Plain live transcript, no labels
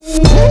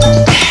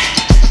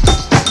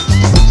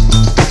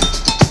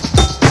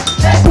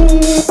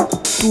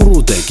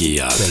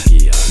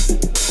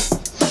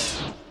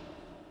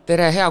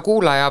Tere, hea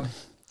kuulaja!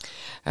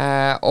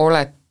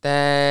 Olete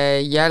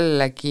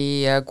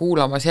jällegi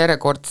kuulamas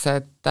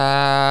järjekordset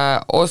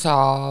osa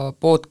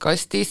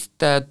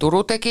podcastist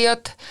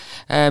Turutegijad.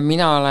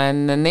 Mina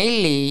olen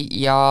Nelli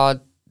ja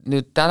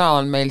nüüd täna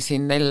on meil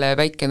siin neile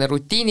väikene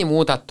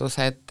rutiinimuudatus,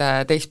 et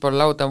teispool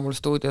lauda mul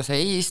stuudios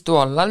ei istu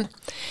Allan,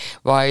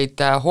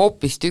 vaid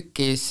hoopis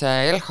tükis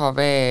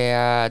LHV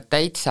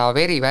täitsa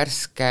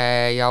verivärske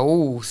ja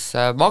uus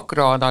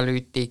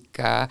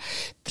makroanalüütik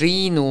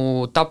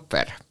Triinu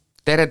Tapper.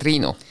 Tere,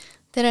 Triinu!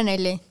 Tere,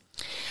 Nelli!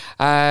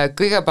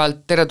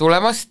 Kõigepealt tere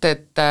tulemast,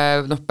 et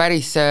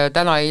päris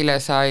täna-eile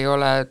sa ei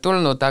ole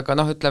tulnud, aga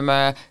ütleme,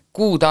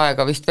 kuud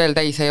aega vist veel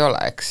täis ei ole,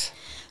 eks?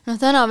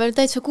 Täna veel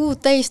täitsa kuud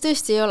täis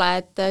tõesti ei ole,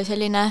 et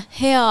selline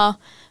hea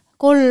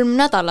 3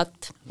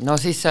 nädalat. No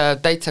siis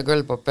täitsa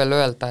kõlbab veel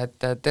öelda,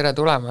 et tere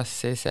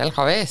tulemast siis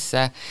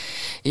LHV-sse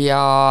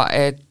ja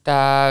et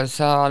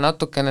sa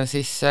natukene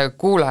siis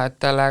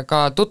kuulajatele ka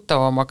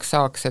tuttavamaks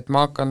saaks, et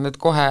ma hakkan nüüd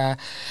kohe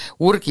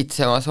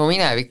urgitsema su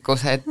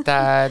minevikus, et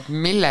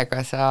millega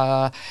sa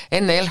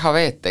enne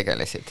LHV-d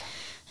tegelesid?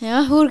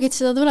 Jah,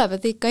 urgitseda tuleb,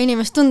 et ikka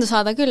inimest tunda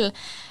saada küll,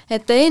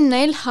 et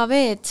enne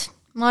LHV-d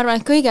ma arvan,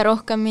 et kõige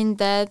rohkem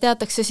mind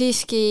teatakse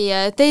siiski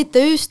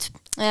TTÜ-st,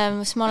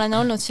 sest ma olen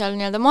olnud seal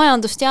nii-öelda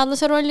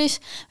majandusteadlase rollis,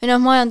 või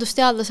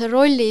majandusteadlase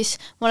rollis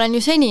ma olen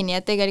ju senini,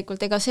 et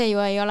tegelikult ega see ju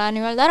ei ole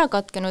nii-öelda ära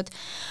katkenud,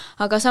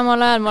 aga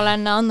samal ajal ma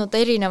olen andnud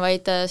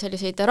erinevaid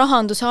selliseid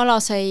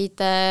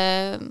rahandusalaseid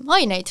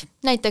aineid,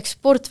 näiteks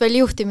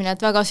portfellijuhtimine,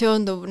 et väga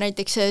seonduv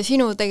näiteks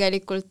sinu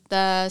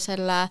tegelikult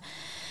selle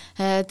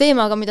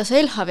teemaga, mida sa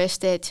LHV-s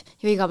teed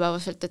ju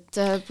igapäevaselt, et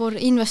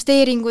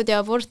investeeringud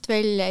ja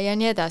portfell ja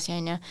nii edasi,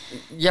 on ju.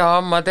 Ja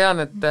ma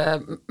tean, et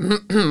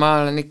ma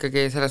olen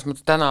ikkagi selles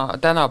mõttes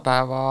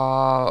tänapäeva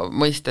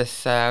mõistes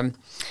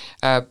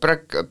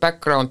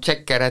background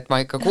checker, et ma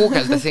ikka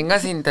guugeldasin ka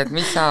sind, et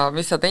mis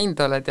sa teinud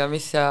oled ja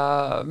mis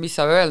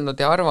sa öelnud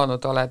ja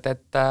arvanud oled,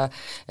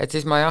 et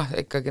siis ma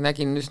ikkagi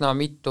nägin üsna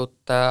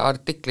mitut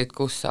artiklit,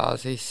 kus sa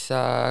siis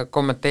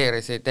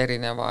kommenteerisid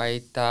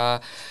erinevaid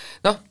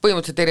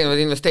põhimõtteliselt erinevaid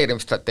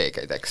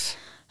investeerimisstrateegiaid, eks?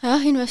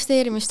 Jah,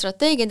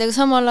 investeerimisstrateegiaid, aga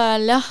samal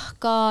ajal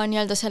ka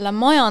nii-öelda selle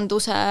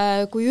majanduse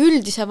kui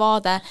üldise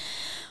vaade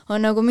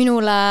on nagu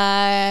minule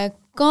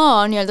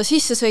ka nii-öelda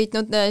sisse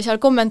sõitnud seal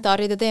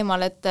kommentaaride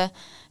teemal, et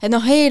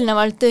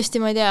eelnevalt tõesti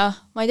ma ei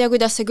tea,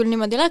 kuidas see küll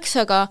niimoodi läks,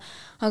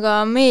 aga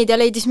meedia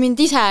leidis mind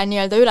ise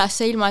nii-öelda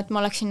üles, ilma et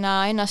ma oleks sinna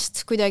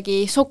ennast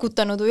kuidagi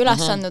sokutanud või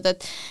üles andnud,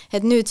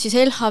 et nüüd siis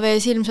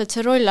LHV-s ilmselt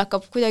see roll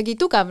hakkab kuidagi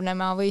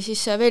tugevnema või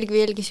siis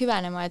veelgi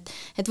süvenema,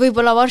 et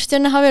võib-olla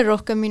varsti on näha veel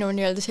rohkem minu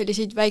nii-öelda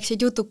selliseid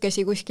väikseid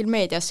jutukesi kuskil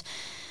meedias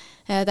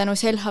tänu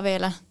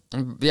LHV-le.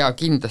 Ja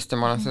kindlasti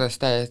ma olen sellest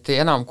täiesti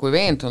enam kui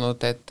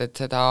veendunud, et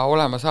seda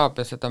olema saab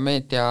ja seda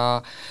meedia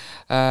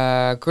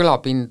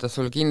kõlapinda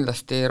sul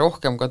kindlasti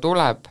rohkem ka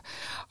tuleb,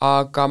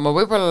 aga ma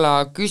võib-olla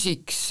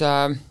küsiks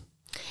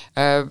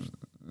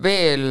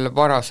veel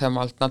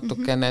varasemalt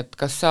natukene, et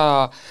kas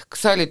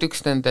sa olid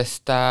üks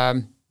nendest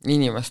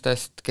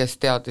inimestest, kes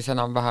teadis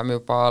enam-vähem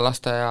juba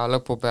lasteaia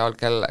lõpu peal,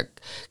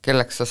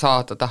 kelleks sa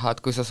saada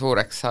tahad, kui sa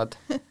suureks saad?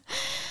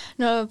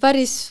 No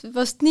päris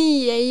vast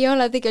nii ei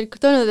ole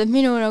tegelikult olnud, et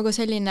minu nagu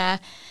selline,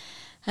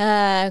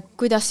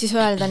 kuidas siis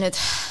öelda nüüd,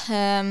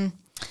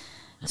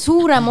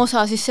 suurem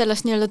osa siis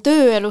sellest nii-öelda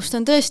tööelust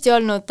on tõesti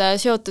olnud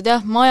seotud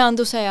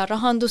majanduse ja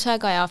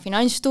rahandusega ja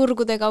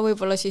finantsturgudega,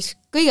 võib-olla siis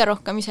kõige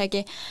rohkem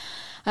isegi,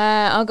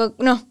 aga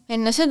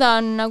enne seda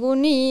on nagu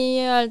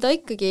nii-öelda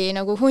ikkagi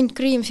nagu hunt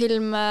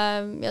kriimsilm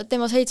ja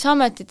tema 7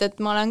 ametit,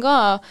 et ma olen ka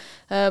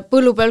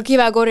põllu peal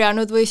kive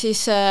korjanud või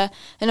siis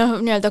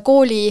nii-öelda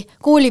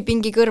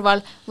koolipingi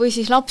kõrval või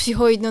siis lapsi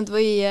hoidnud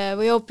või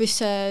hoopis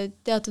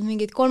teatud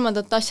mingid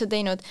kolmandat asja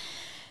teinud.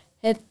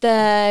 Et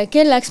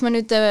kelleks ma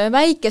nüüd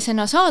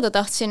väikesena saada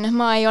tahtsin,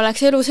 ma ei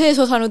oleks elu sees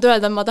osanud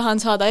öelda, et ma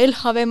tahan saada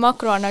LHV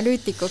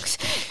makroanalüütikuks.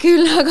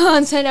 Küll aga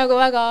on see nagu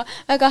väga,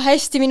 väga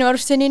hästi minu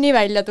arust see nii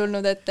välja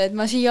tulnud, et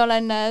ma siia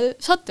olen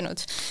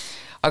sattunud.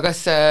 Aga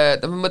kas,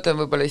 ma mõtlen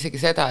võib-olla isegi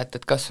seda,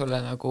 et kas sulle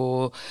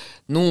nagu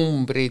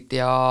numbrid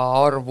ja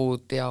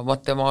arvud ja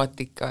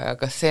matemaatika ja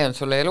kas see on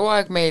sulle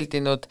eluaeg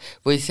meeldinud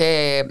või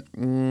see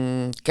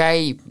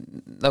käib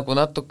nagu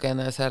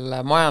natukene selle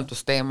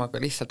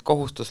majandusteemaga lihtsalt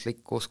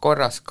kohustuslikus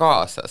korras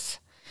kaasas?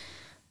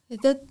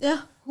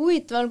 Jah,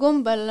 huvitaval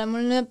kombel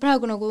mul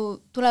praegu nagu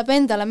tuleb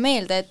endale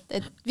meelde,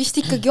 et vist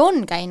ikkagi on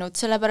käinud,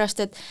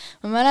 sellepärast et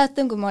ma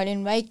mäletan, kui ma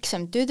olin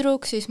väiksem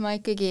tüdruk, siis ma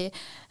ikkagi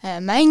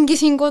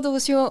mängisin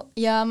kodus ju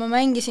ja ma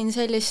mängisin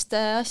sellist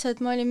asja, et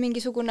ma olin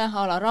mingisugune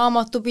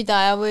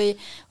raamatupidaja või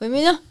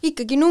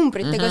ikkagi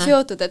numbritega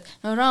seotud, et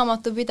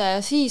raamatupidaja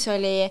siis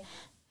oli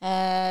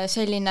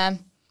selline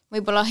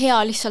võib-olla hea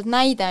lihtsalt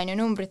näide on ju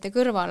numbrite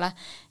kõrvale,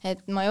 et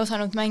ma ei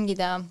osanud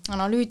mängida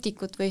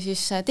analüütikut või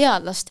siis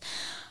teadlast,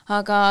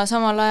 aga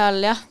samal ajal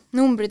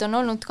numbrid on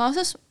olnud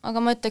kaasas, aga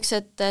ma ütleks,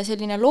 et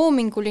selline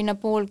loominguline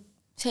pool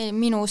see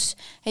minus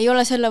ei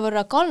ole selle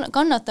võrra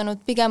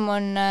kannatanud, pigem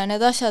on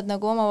need asjad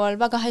nagu omavahel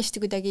väga hästi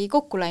kuidagi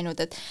kokku läinud,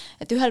 et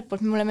ühelt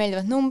poolt mulle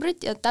meeldivad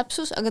numbrid ja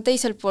täpsus, aga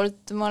teiselt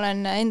poolt ma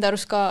olen enda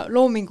arust ka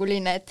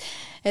loominguline,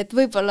 et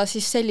võib-olla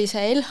siis sellise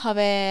LHV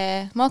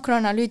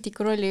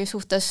makroanalüütiku rolli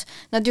suhtes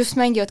nad just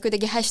mängivad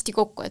kuidagi hästi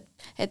kokku,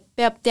 et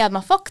peab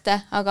teadma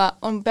fakte, aga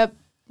peab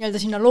nii-öelda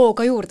sinna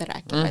looga juurde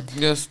rääkima.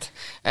 Just,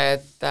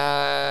 et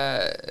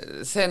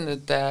see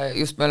nüüd,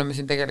 just me oleme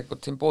siin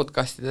tegelikult siin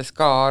podcastides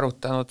ka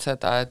arutanud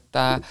seda,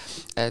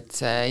 et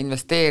see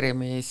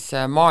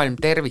investeerimismaailm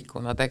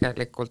tervikuna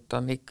tegelikult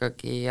on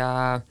ikkagi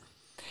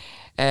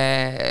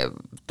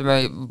ütleme,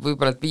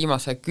 võib-olla et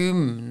viimase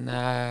 10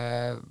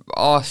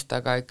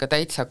 aastaga ikka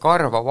täitsa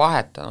karva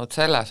vahetanud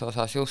selles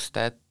osas just,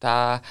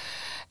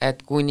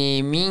 et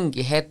kuni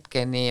mingi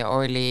hetkeni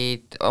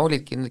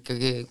olidki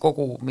ikkagi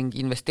kogu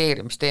mingi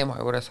investeerimisteema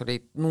juures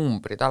olid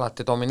numbrid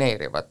alati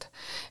domineerivad.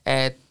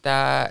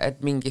 Et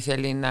mingi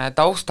selline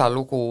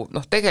taustalugu,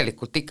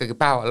 tegelikult ikkagi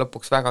päeva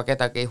lõpuks väga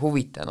kedagi ei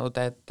huvitanud,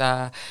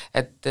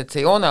 et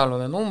see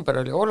joonealune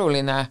number oli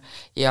oluline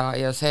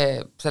ja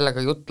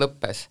sellega jutt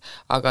lõppes.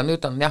 Aga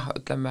nüüd on jah,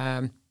 ütleme,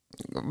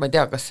 ma ei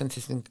tea, kas see on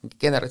siis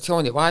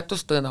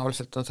generatsioonivahetus,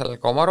 tõenäoliselt on sellel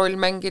ka oma roll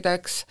mängida,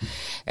 eks,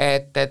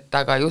 et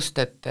aga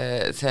just, et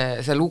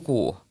see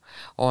lugu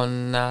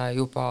on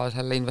juba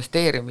selle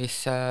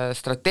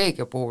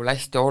investeerimisstrateegia puhul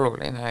hästi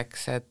oluline,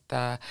 eks, et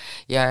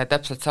ja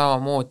täpselt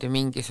samamoodi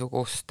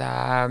mingisugust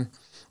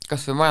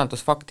kas või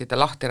majandusfaktide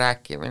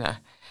lahtirääkimine,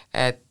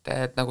 et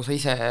nagu sa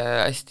ise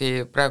hästi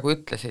praegu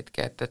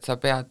ütlesidki, et sa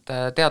pead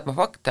teadma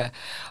fakte,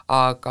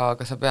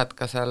 aga sa pead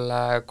ka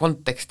selle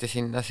konteksti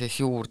sinna siis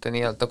juurde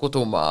nii-öelda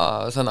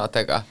kudumaa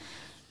sõnadega.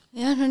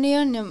 Jah, no nii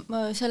on ja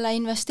selle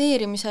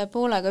investeerimise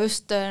poolega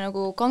just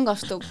nagu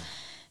kangastub,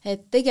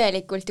 et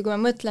tegelikult ja kui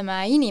me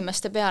mõtleme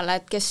inimeste peale,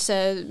 et kes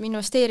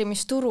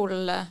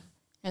investeerimisturul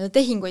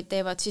tehinguid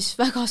teevad, siis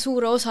väga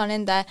suure osa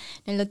nende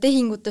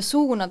tehingute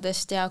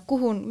suunadest ja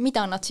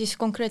mida nad siis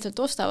konkreetselt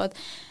ostavad,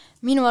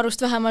 minu arust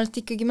vähemalt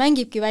ikkagi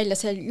mängibki välja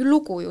see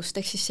lugu just,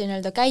 ehk siis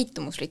see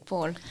käitumuslik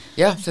pool.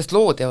 Jah, sest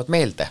lood jäävad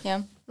meelde.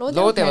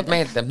 Lood jäävad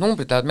meelde,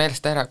 numbrid jäävad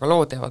meelest ära, aga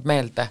lood jäävad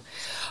meelde.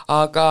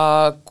 Aga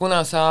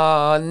kuna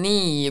sa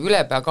nii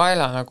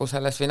ülepeakaela nagu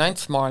selles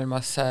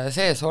finantsmaailmas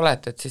sees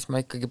oled, et siis ma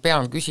ikkagi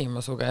pean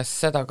küsima su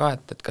käest seda ka,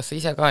 et kas sa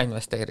ise ka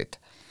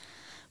investeerid?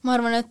 Ma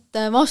arvan, et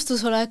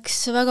vastus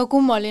oleks väga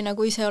kummaline,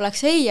 kui see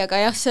oleks ei, aga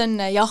jah, see on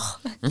jah,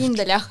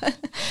 kindel jah.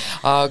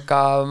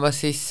 Aga ma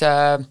siis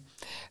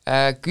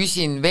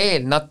küsin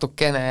veel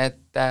natukene,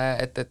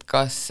 et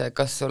kas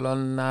sul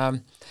on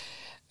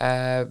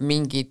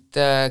mingid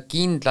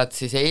kindlad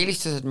siis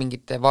eelistused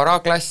mingite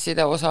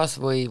varaklasside osas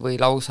või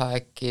lausa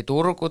äkki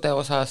turgude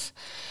osas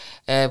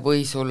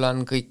või sul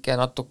on kõike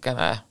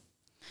natukene?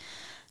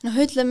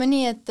 Ütleme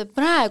nii, et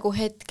praegu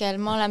hetkel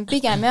ma olen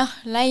pigem jah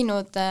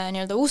läinud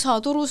nii-öelda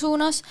USA turu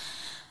suunas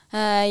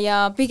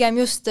ja pigem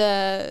just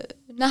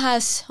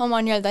nähes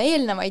oma nii-öelda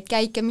eelnevaid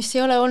käike, mis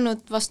ei ole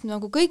olnud vast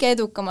nagu kõige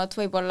edukamad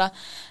võib-olla,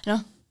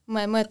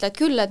 mõtled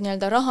küll, et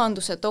nii-öelda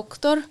rahanduse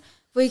doktor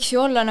võiks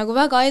ju olla nagu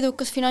väga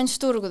edukas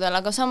finantsturgudel,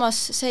 aga samas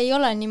see ei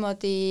ole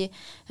niimoodi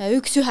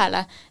üks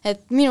ühele,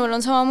 et minul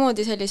on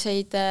samamoodi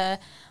selliseid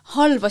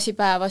halvasi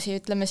päevasi,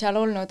 ütleme seal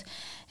olnud,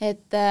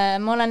 et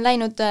ma olen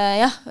läinud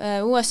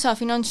USA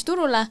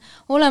finantsturule,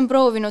 olen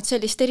proovinud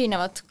sellist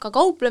erinevat ka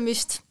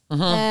kauplemist,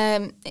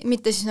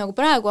 mitte siis nagu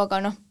praegu,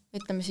 aga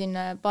ütleme siin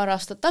paar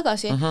aastat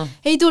tagasi,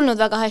 ei tulnud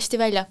väga hästi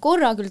välja,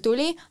 korra küll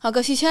tuli,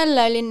 aga siis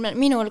jälle oli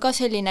minul ka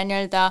selline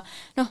nii-öelda,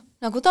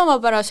 nagu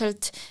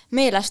tavapäraselt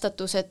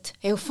meelestatus, et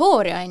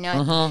eufooria on ju,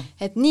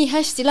 et nii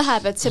hästi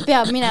läheb, et see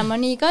peab minema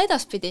nii ka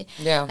edaspidi.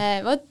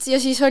 Vot,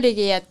 ja siis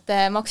oligi, et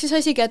maksis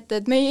asi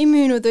kätte, et me ei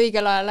müünud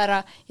õigel ajal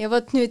ära ja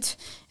vot nüüd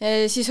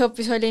siis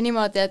hoopis oli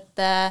niimoodi, et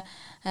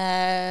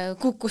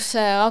kukkus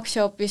see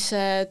aktsia hoopis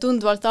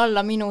tundvalt alla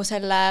minu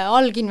selle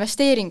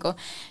alginvesteeringu.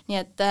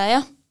 Nii et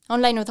jah, on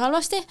läinud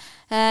halvasti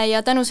ja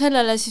tänu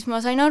sellele siis ma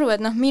sain aru,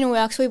 et minu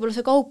jaoks võib-olla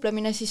see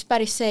kauplemine siis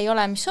päris see ei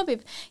ole, mis sobib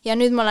ja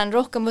nüüd ma olen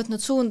rohkem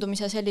võtnud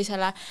suundumise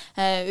sellisele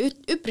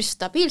üpris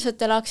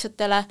stabiilsetele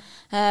aktsiatele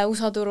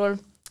USA turul,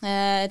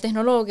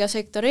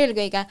 tehnoloogiasektor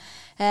eelkõige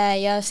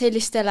ja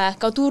sellistele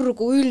ka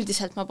turgu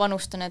üldiselt ma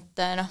panustan, et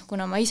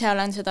kuna ma ise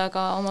olen seda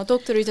ka oma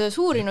doktoritöös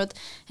uurinud,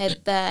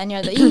 et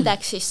nii-öelda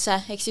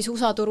indeksisse, ehk siis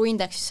USA turu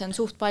indeksisse on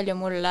suht palju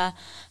mul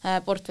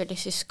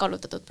portfellis siis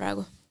kallutatud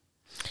praegu.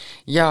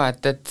 Jaa,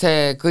 et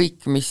see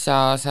kõik, mis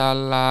sa seal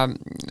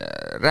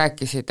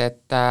rääkisid,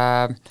 et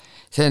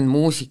see on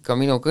muusika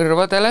minu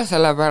kõrvadele,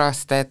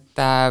 sellepärast,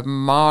 et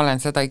ma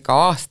olen seda ikka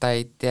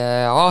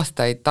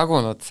aastaid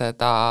tagunud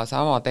seda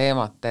sama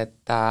teemat,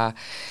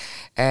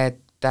 et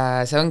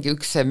see ongi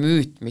üks see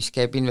müüt, mis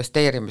käib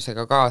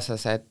investeerimisega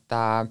kaasas,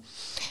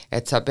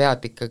 et sa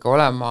pead ikkagi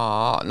olema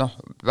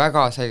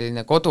väga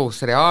selline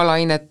kodus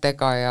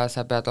reaalainetega ja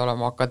sa pead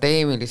olema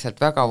akadeemiliselt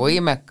väga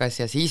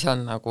võimekas ja siis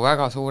on nagu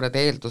väga suured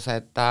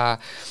eeldused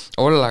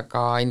olla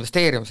ka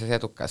investeerimises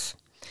edukas.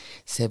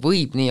 see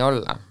võib nii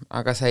olla,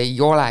 aga see ei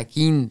ole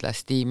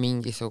kindlasti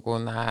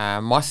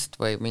mingisugune must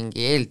või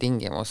mingi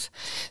eeltingimus,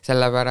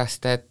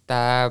 sellepärast et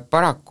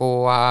paraku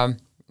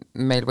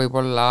meil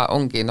võib-olla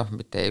ongi,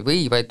 mitte ei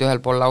või, vaid ühel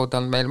pool lauda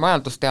on meil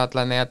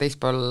majandusteadlane ja teisel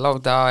pool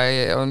lauda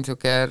on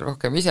niisugune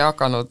rohkem ise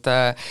hakanud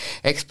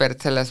ekspert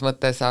selles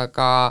mõttes,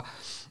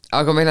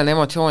 aga meil on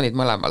emotsioonid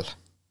mõlemal.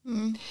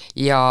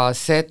 Ja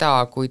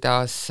seda,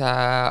 kuidas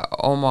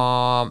oma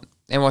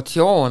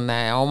emotsioone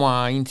ja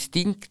oma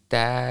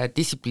instinkte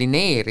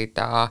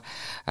distsiplineerida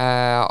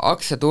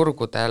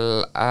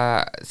aktsiaturgudel,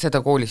 seda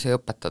koolis ei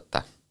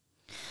õpetata.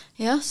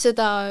 Jah,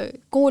 seda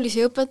koolis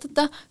ei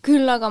õpetata,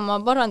 küll aga ma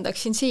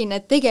parandaksin siin,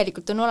 et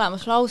tegelikult on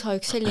olemas lausa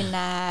üks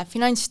selline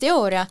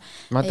finantsteooria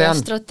ja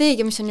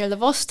strateegia, mis on nii-öelda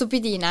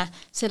vastupidine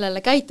sellele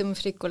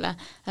käitumuslikule,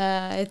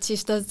 et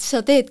siis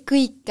sa teed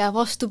kõike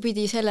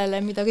vastupidi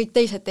sellele, mida kõik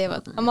teised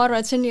teevad. Aga ma arvan,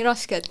 et see on nii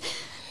raske, et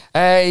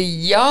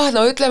jah,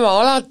 ütleme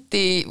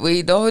alati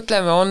või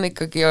ütleme, on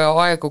ikkagi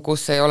aegu,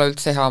 kus ei ole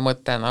üldse hea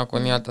mõte nagu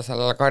nii-öelda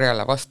sellele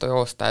karjale vastu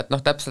joosta, et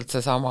täpselt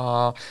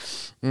seesama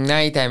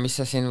näide, mis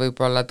sa siin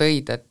võib-olla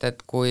tõid,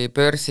 et kui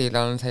börsil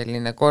on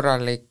selline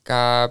korralik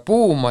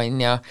buum,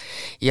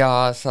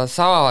 ja sa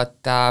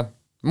saad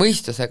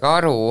mõistusega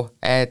aru,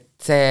 et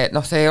see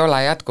ei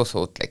ole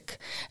jätkusuutlik,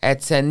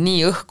 et see on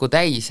nii õhku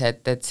täis,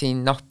 et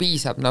siin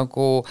piisab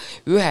nagu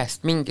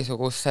ühest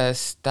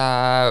mingisugusest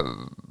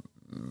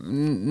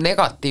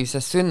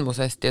negatiivsest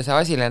sündmusest ja see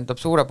asi lendab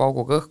suure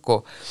pauguga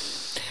õhku.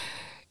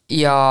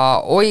 Ja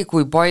oi,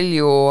 kui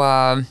palju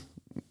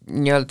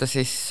nii-öelda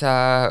siis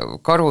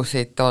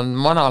karusid on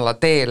manala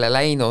teele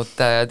läinud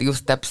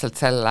just täpselt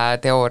selle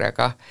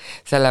teooriaga,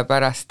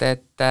 sellepärast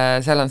et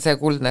seal on see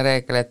kuldne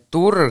reegel, et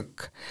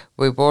turg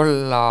võib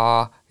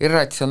olla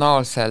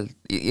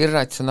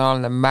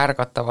irratsionaalne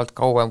märgatavalt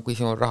kauem, kui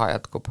sinul raha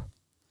jätkub.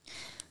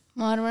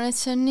 Ma arvan, et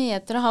see on nii,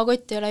 et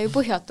rahakott ei ole ju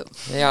põhjatu.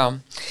 Jaa,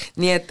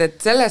 nii et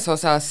selles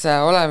osas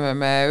oleme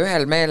me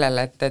ühel meelel,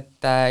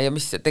 et ja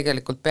mis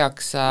tegelikult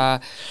peaks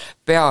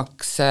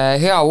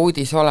hea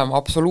uudis olema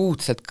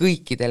absoluutselt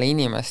kõikidele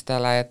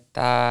inimestele, et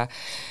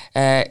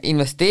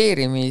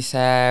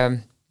investeerimise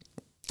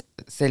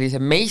sellise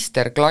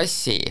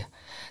meisterklassi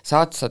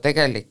saad sa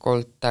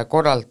tegelikult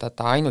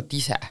korraldada ainult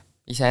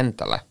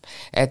iseendale.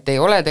 Et ei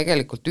ole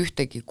tegelikult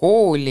ühtegi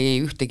kooli,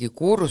 ühtegi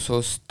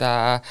kursust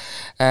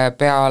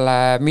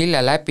peale mille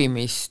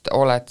läbimist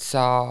oled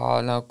sa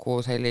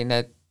nagu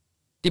selline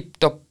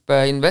tipp-topp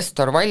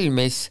investor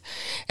valmis,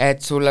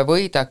 et sulle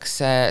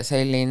võidakse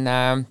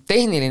selline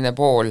tehniline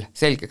pool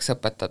selgeks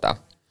õpetada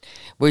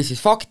või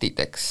siis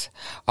faktideks,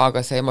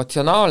 aga see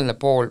emotsionaalne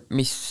pool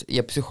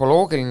ja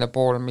psühholoogiline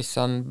pool, mis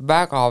on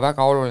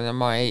väga-väga oluline,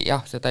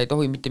 seda ei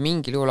tohi mitte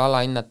mingil juhul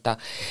alahinnata,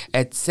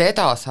 et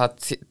seda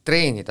saad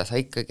treenida sa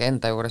ikkagi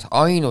enda juures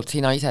ainult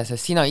sina ise,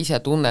 sest sina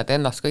ise tunned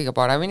ennast kõige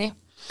paremini,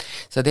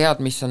 sa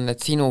tead, mis on need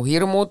sinu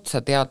hirmud,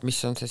 sa tead,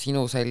 mis on see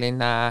sinu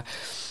selline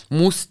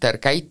muster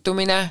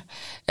käitumine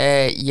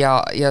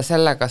ja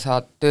sellega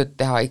saad tööd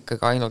teha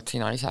ikkagi ainult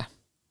sina ise.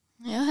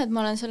 Jah, et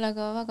ma olen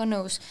sellega väga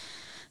nõus.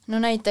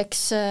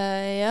 Näiteks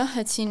jah,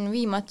 et siin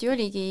viimati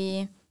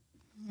oligi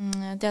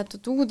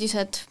teatud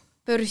uudised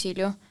börsil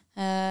ju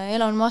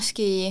Elon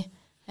Muski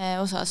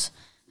osas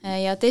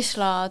ja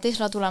Tesla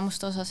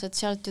tulemuste osas, et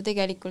sealt ju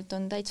tegelikult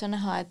on täitsa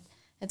näha,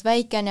 et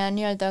väikene on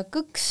nii-öelda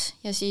kõks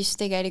ja siis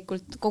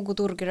tegelikult kogu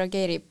turg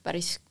reageerib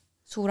päris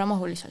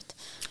suuremahuliselt.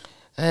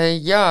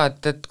 Jaa,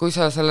 et kui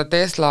sa selle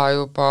Tesla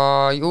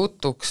juba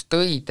jutuks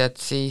tõid, et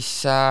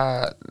siis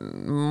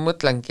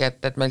mõtlengi,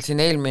 et meil siin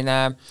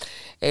eelmine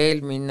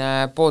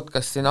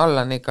podcast siin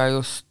Allaniga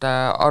just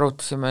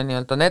arutasime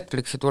nii-öelda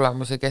Netflixi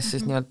tulemusi, kes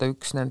siis nii-öelda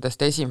üks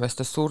nendest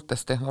esimestest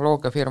suurtest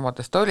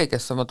tehnoloogiafirmadest oli,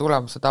 kes oma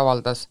tulemused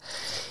avaldas.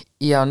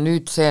 Ja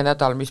nüüd see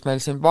nädal, mis meil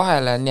siin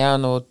vahele on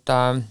jäänud,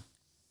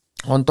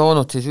 on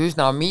toonud siis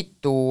üsna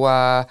mitu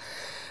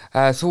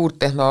suurt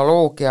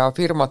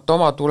tehnoloogiafirmat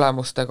oma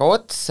tulemustega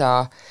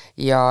otsa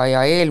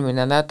ja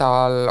eelmine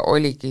nädal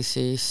oligi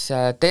siis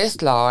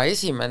Tesla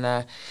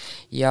esimene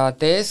ja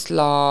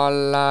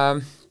Teslal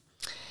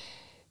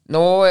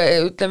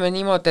ütleme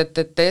niimoodi,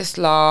 et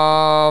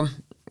Tesla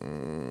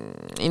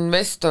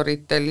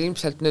investoritel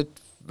ilmselt nüüd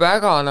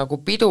väga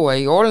nagu pidu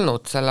ei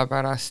olnud,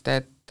 sellepärast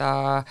et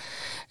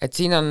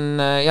siin on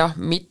jah,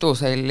 mitu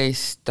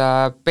sellist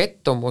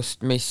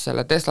pettumust, mis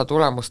selle Tesla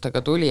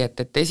tulemustega tuli,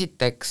 et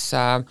esiteks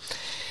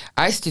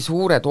hästi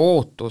suured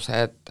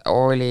ootused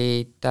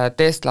olid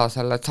Tesla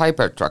selle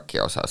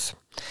Cybertrucki osas.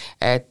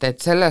 Et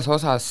selles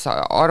osas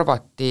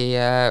arvati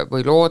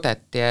või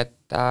loodeti,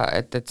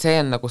 et see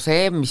on nagu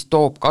see, mis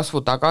toob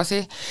kasvu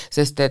tagasi,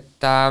 sest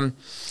et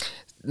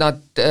nad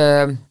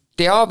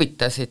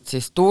teavitasid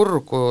siis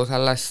turgu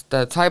sellest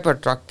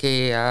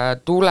Cybertrucki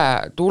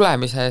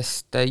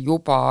tulemisest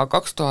juba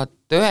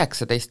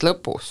 2019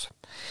 lõpus.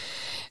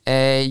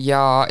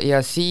 Ja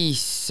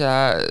siis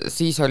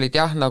olid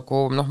jah,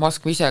 nagu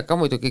Musk ise ka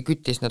muidugi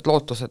küttis need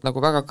lootused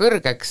nagu väga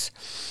kõrgeks,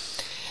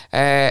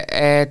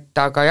 Et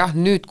aga jah,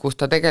 nüüd, kus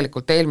ta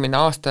tegelikult eelmine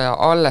aasta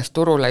alles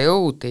turule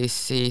jõudis,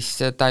 siis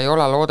ta ei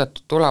ole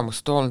loodetud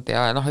tulemust olnud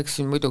ja eks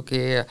siin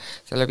muidugi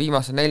selle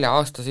viimase 4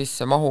 aasta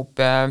sisse mahub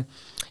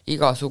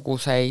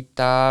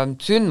igasuguseid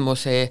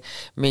sündmusi,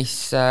 mis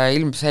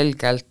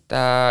ilmselgelt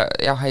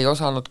jah, ei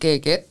osanud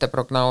keegi ette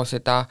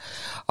prognoosida,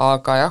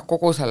 aga jah,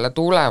 kogu selle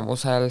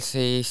tulemusel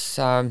siis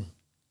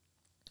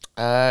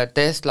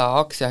Tesla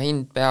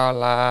aktsiahind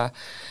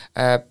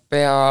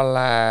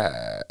peale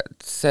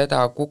seda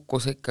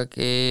kukkus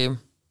ikkagi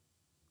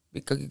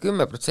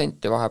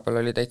 10%, vahepeal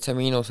oli täitsa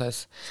miinuses.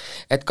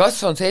 Et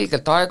kasv on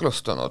selgelt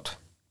aeglustunud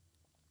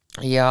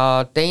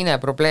ja teine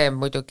probleem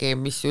muidugi,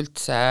 mis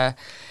üldse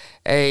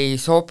ei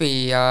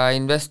sobi ja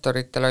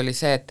investoritel oli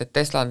see, et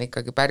Tesla on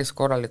ikkagi päris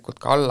korralikult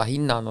ka alla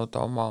hinnanud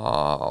oma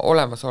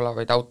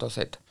olemasolevaid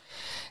autosid.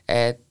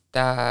 Et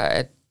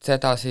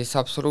seda siis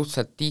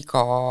absoluutselt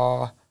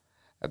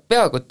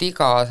peaaegu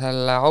iga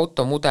selle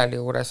automudeli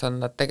juures on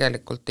nad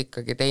tegelikult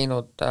ikkagi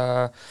teinud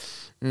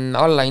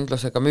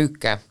allahindlusega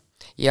müüke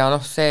ja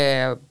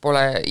see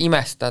pole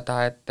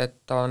imestada,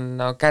 et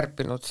on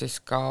kärpinud siis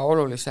ka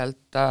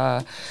oluliselt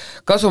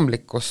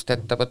kasumlikkust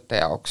ettevõtte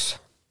jaoks.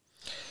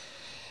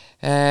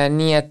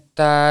 Nii et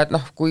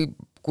kui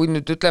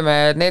nüüd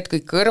ütleme need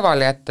kõik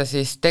kõrvale jätta,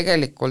 siis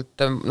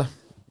tegelikult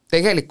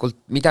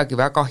midagi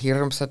väga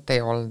hirmsat ei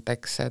olnud,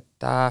 eks,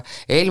 et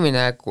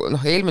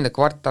eelmine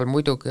kvartal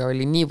muidugi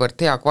oli niivõrd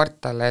hea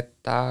kvartal,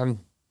 et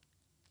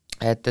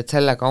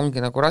sellega ongi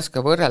nagu raske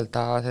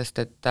võrrelda,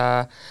 sest et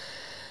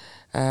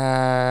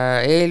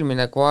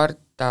eelmine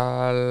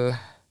kvartal,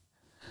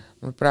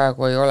 mul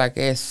praegu ei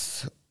olegi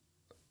ees,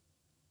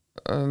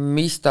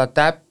 mis ta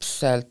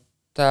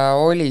täpselt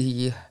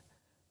oli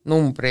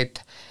numbrid,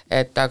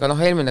 et aga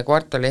eelmine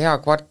kvartal oli hea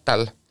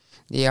kvartal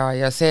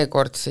ja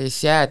seekord siis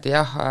jäädi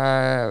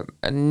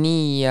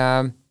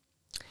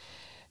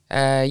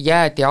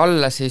jäädi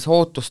alla siis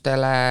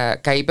ootustele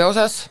käibe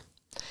osas,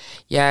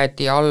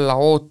 jäädi alla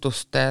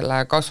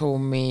ootustele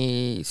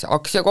kasumi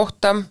aktsia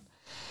kohta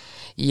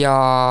ja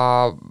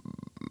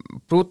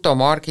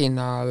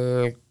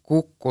brutomarginaal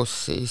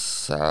kukkus siis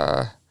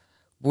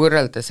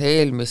võrreldes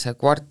eelmise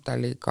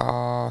kvartaliga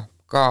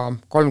ka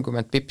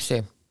 30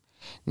 pipsi.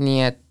 Nii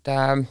et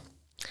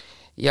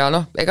ja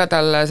ega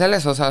tal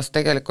selles osas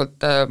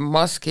tegelikult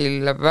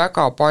Muskil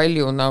väga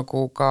palju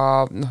nagu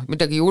ka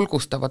midagi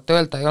julgustavat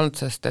öelda ei olnud,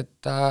 sest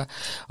et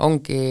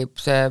ongi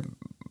see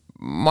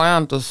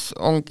majandus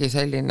ongi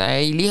selline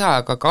ei liha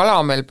ega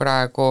kala meil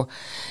praegu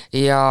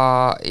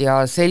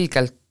ja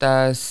selgelt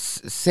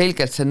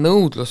see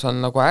nõudlus on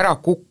nagu ära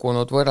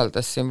kukkunud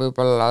võrreldes siin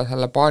võib-olla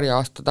selle paari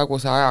aasta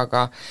taguse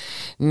ajaga.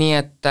 Nii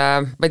et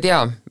ma ei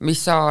tea,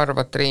 mis sa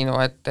arvad, Triinu,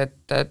 et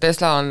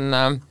Tesla on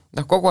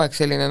kogu aeg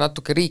selline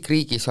natuke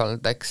riigis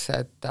olnud, eks,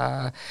 et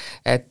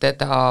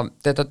teda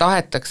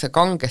tahetakse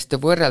kangesti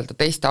võrrelda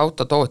teiste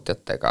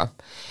autotootjatega,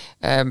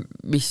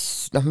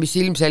 mis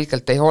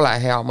ilmselgelt ei ole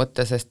hea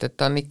mõte, sest et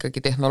ta on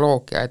ikkagi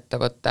tehnoloogia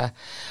ettevõte,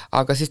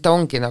 aga siis ta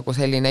ongi nagu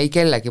selline ei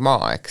kellegi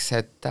maa, eks,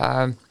 et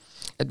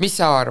mis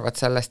sa arvad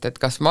sellest, et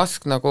kas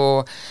Musk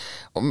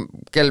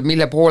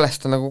mille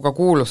poolest ta nagu ka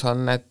kuulus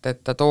on, et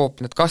ta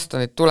toob need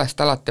kastanid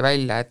tulest alati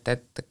välja,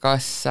 et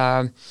kas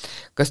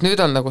nüüd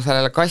on nagu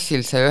sellele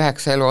kassil see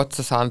 9 elu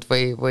otsa saanud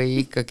või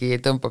ikkagi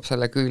tõmbab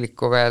selle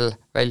küüliku veel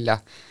välja?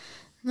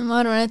 No ma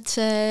arvan, et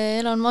see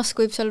Elon Musk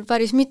võib seal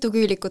päris mitu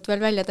küülikut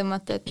veel välja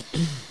tõmmata,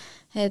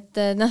 et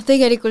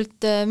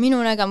tegelikult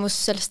minu nägemus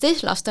sellest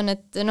Teslast on,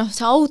 et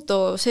see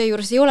auto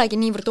seejuures ei olegi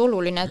niivõrd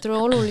oluline, et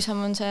olulisem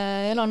on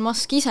see Elon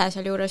Musk ise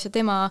seal juures ja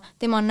tema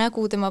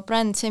nägu, tema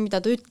bränd, see, mida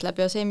ta ütleb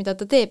ja see, mida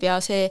ta teeb ja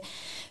see,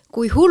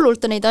 kui hullult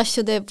ta neid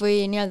asju teeb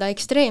või nii-öelda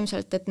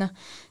ekstreemselt, et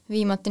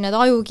viimati need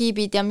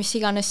ajukiibid ja mis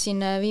iganes siin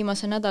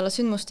viimase nädala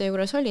sündmuste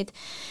juures olid,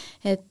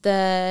 et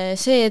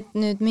see, et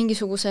nüüd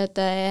mingisugused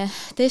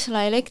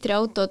Tesla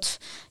elektriautod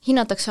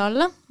hinnatakse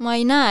alla, ma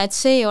ei näe, et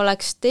see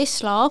oleks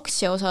Tesla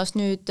aktsia osas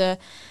nüüd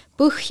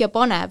põhja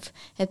panev,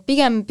 et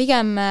pigem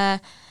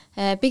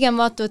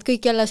vaatavad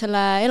kõik jälle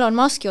selle Elon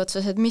Muski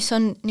otsas, et mis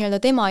on nii-öelda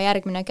tema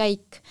järgmine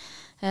käik.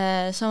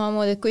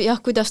 Samamoodi,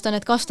 et kuidas ta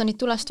need kastanid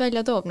tulest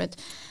välja toob nüüd.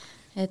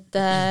 Et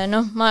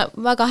ma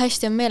väga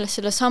hästi on meeles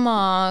selle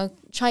sama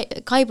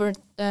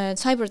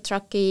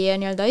Cybertrucki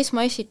nii-öelda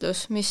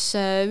esmaesitlus, mis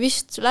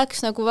vist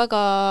läks nagu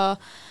väga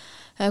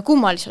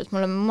kummaliselt,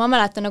 ma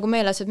mäletan nagu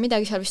meeles, et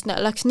midagi seal vist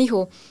läks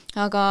nihu,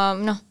 aga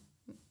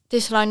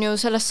Tesla on ju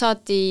sellest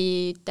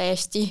saati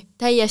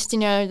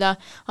täiesti nii-öelda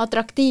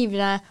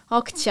atraktiivne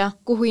aktsia,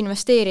 kuhu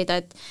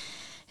investeerida, et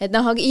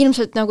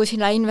ilmselt nagu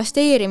selle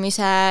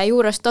investeerimise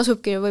juures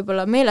tasubki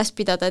võib-olla meeles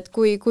pidada, et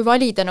kui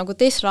valida nagu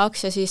Tesla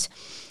aktsia, siis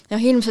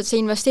ilmselt see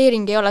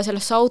investeering ei ole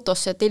sellesse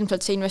autosse, et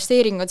ilmselt see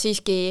investeering on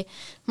siiski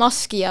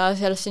Muski ja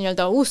sellesse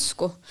nii-öelda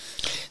usku.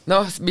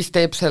 Mis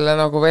teeb selle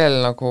nagu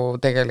veel nagu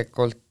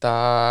tegelikult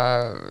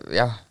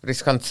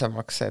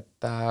riskantsemaks,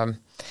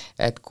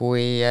 et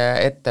kui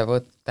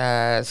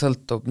ettevõte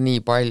sõltub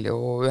nii palju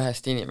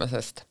ühest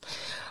inimesest.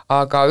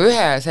 aga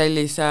ühe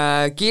sellise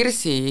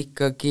kirsi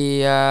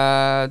ikkagi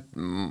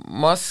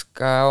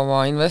Musk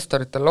oma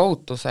investorite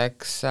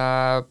lohutuseks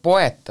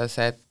poetas,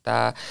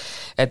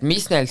 et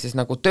mis neil siis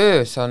nagu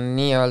töös on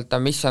nii-öelda,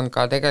 mis on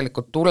ka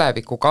tegelikult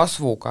tuleviku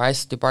kasvuga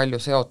hästi palju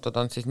seotud,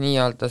 on siis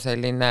nii-öelda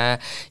selline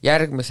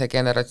järgmise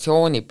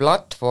generatsiooni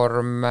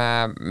platvorm,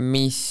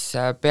 mis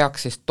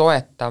peaks siis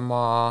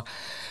toetama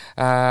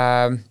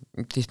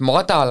siis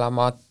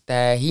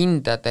madalamate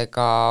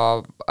hindadega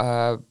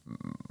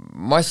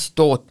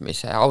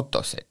masstootmise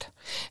autosid.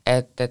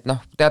 Et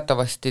noh,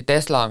 teatavasti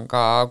Tesla on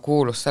ka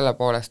kuulus selle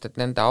poolest, et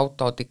nende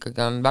autod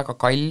ikkagi on väga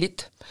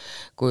kallid,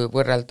 kui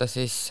võrrelda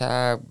siis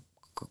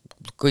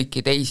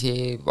kõiki teisi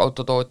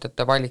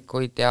autotootjate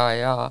valikuid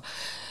ja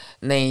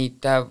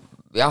neid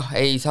jah,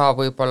 ei saa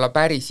võib-olla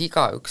päris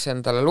igaüks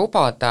endale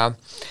lubada,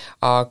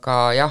 aga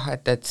jah,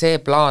 et see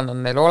plaan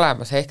on neil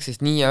olemas, ehk siis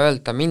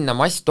nii-öelda minna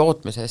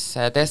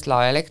masstootmisesse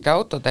Tesla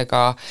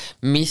elektriautodega,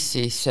 mis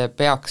siis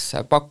peaks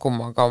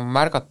pakkuma ka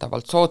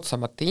märgatavalt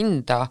soodsamat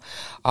hinda,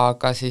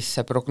 aga siis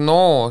see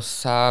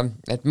prognoos,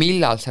 et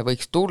millal see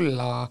võiks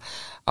tulla,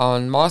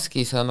 on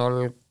Muski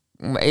sõnul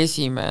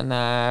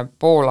esimene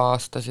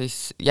poolaasta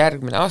siis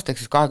järgmine aasta,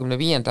 ehk siis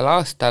 2025.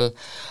 aastal,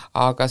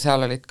 aga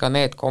seal olid ka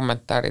need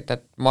kommentaarid,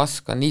 et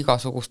Musk on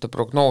igasuguste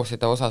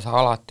prognooside osas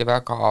alati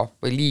väga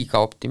või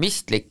liiga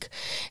optimistlik,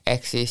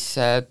 ehk siis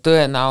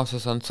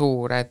tõenäosus on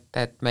suur,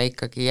 et me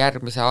ikkagi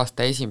järgmise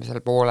aasta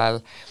esimesel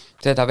poolel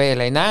seda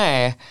veel ei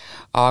näe,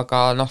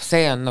 aga noh,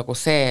 see on nagu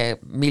see,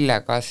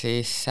 millega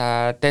siis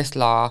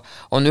Tesla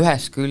on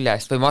ühest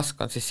küljest või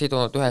Musk on siis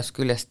sidunud ühest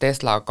küljest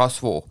Tesla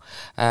kasvu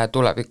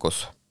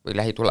tulevikus või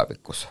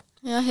lähitulevikus.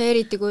 Jah, ja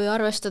eriti kui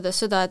arvestades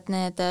seda, et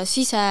need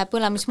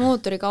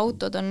sisepõlemismootoriga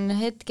autod on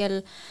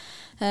hetkel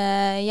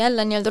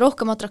jälle nii-öelda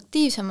rohkem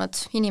atraktiivsemad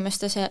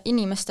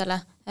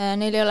inimestele,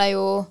 neil ei ole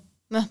ju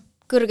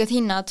kõrged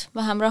hinnad,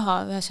 vähem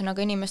raha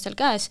ühesõnaga inimestel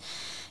käes,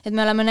 et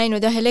me oleme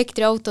näinud jah,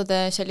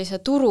 elektriautode sellise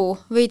turu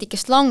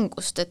veidikest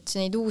langust, et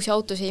neid uusi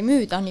autosid ei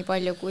müüda nii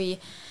palju, kui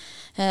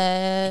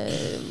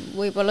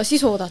võib-olla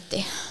siis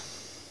oodati.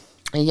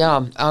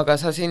 Jaa,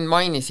 aga sa siin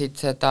mainisid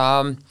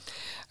seda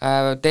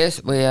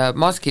või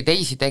Muski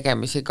teisi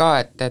tegemisi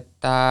ka,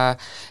 et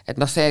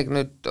noh, see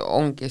nüüd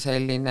ongi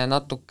selline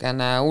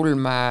natukene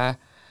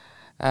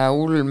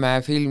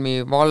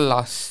ulmefilmi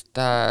vallast,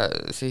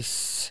 siis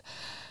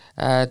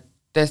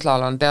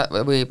Teslal on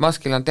või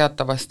Muskil on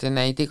teatavasti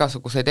neid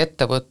igasuguseid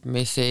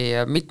ettevõtmisi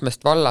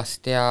mitmest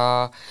vallast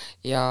ja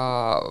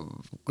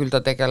küll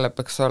ta tegeleb,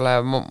 eks ole,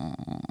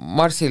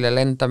 Marsile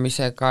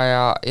lendamisega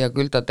ja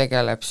küll ta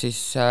tegeleb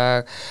siis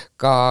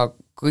ka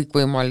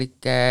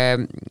kõikvõimalike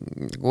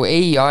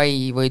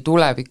AI või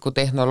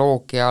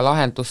tulevikutehnoloogia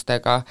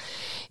lahendustega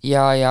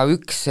ja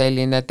üks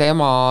selline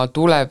tema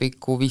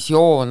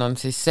tulevikuvisioon on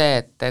siis see,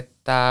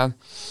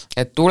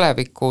 et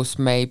tulevikus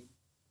me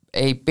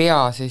ei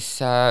pea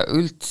siis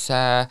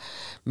üldse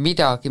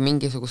midagi,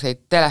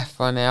 mingisuguseid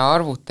telefone ja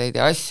arvuteid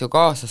ja asju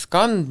kaasas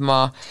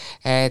kandma,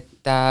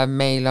 et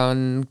meil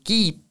on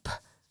kiip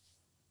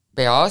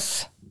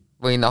peas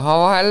või naha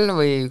vahel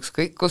või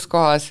ükskõik kus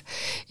kohas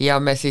ja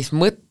me siis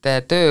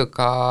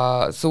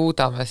mõttetööga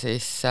suudame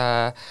siis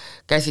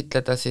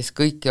käsitleda siis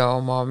kõiki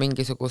oma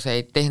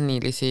mingisuguseid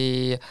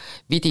tehnilisi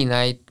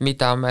vidinaid,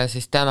 mida me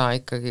siis täna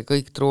ikkagi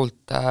kõik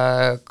truult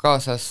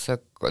kaasas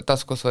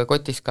taskus või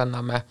kotis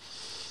kanname.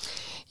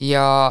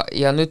 Ja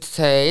nüüd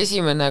see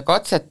esimene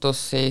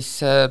katsetus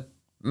siis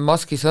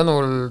Muski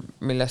sõnul,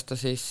 millest ta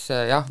siis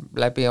jah,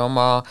 läbi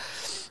oma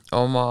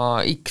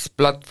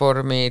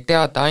X-platvormi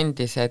teada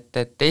andis,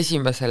 et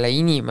esimesele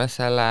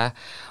inimesele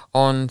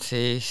on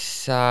siis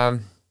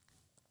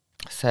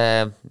see,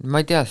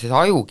 ma ei tea, siis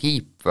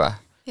ajukiip või?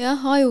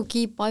 Jah,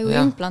 ajukiip,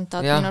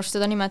 ajuimplantaat, minu arust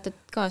seda nimetad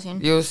ka siin.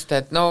 Just,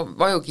 et no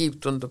ajukiip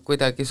tundub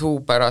kuidagi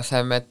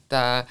suupärasem,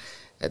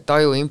 et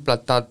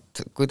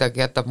ajuimplantaat kuidagi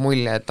jätab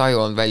mulje, et aju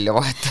on välja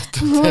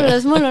vahetatud.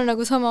 Mul on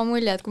nagu sama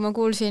mulje, et kui ma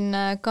kuulsin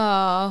ka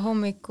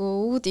hommiku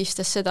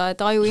uudistes seda,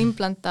 et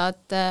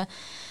ajuimplantaat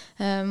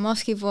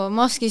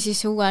Muski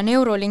siis uue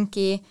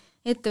Neurolinki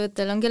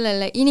ettevõttel on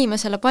kellele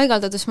inimesele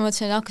paigaldades, ma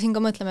mõtlesin, hakkasin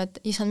ka mõtlema,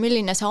 et isand,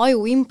 milline see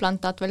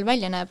ajuimplantaat veel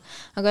välja näeb,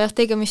 aga jah,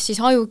 tegemist siis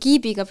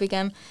ajukiibiga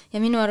pigem ja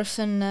minu arust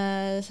on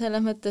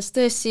selles mõttes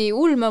tõesti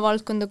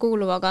ulmevaldkonda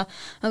kuuluv, aga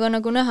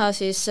nagu näha,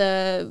 siis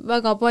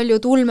väga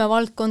paljud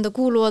ulmevaldkonda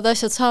kuuluvad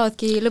asjad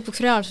saavadki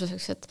lõpuks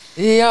reaalsuseks, et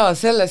jaa,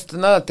 sellest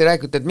on alati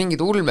räägitud, et mingid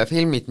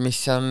ulmefilmid,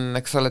 mis on,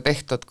 eks ole,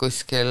 tehtud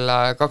kuskil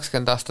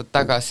 20 aastat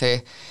tagasi,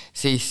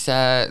 siis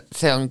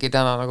see ongi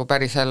täna nagu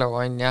päris elu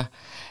on ja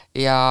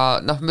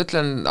noh, ma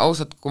ütlen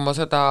ausalt, kui ma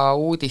seda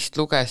uudist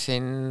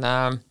lugesin,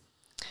 noh,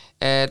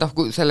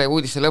 selle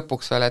uudise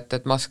lõpuks veel,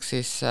 et Musk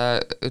siis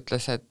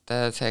ütles, et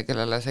see,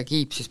 kellele see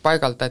kiip siis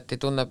paigaldati,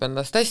 tunneb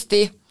ennast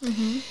hästi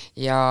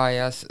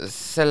ja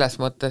selles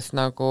mõttes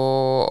nagu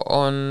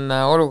on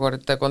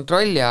olukord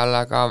kontrolli all,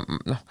 aga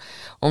noh,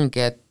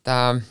 ongi, et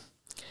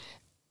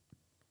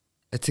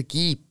see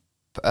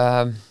kiip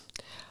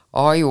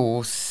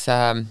ajus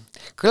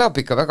Kõlab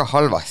ikka väga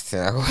halvasti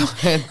nagu.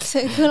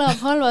 See kõlab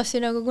halvasti,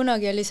 nagu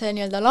kunagi oli see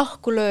nii-öelda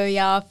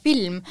lahkulööja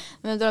film.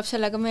 Meil tuleb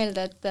sellega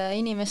meelde, et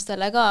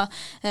inimestele ka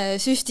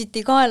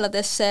süstiti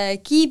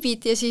kaeladesse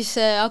kiibid ja siis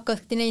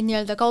hakati neid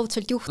nii-öelda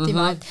kaudselt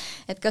juhtima,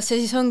 et kas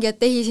see siis ongi, et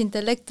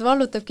tehisintellekt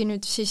vallutabki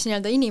nüüd siis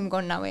nii-öelda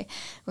inimkonna või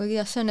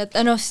kuidas see on, et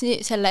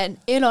selle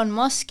Elon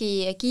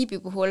Muski kiibi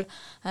puhul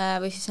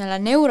või siis selle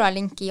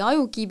Neuralinki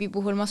ajukiibi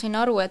puhul ma sain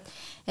aru,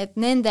 et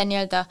nende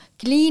nii-öelda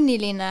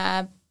kliiniline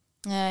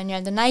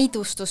nii-öelda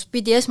näidustus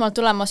pidi esmalt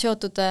tulema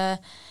seotud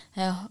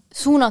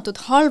suunatud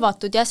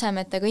halvatud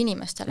jäsemetega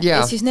inimestele,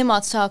 et siis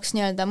nemad saaks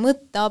nii-öelda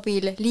mõtte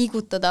abil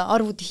liigutada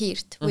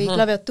arvutihiirt või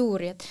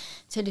klaviatuuri, et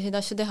selliseid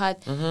asju teha,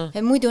 et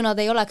muidu nad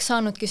ei oleks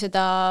saanudki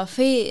seda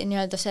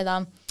nii-öelda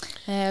seda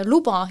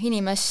luba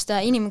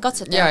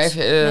inimkatsetajaks.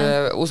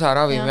 USA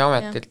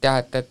Ravimiametilt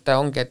et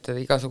ongi, et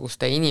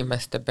igasuguste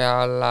inimeste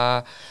peal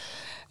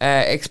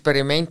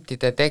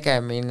eksperimentide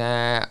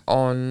tegemine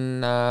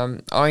on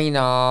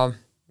aina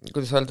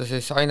kuidas öelda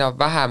siis aina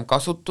vähem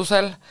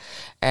kasutusel,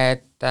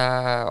 et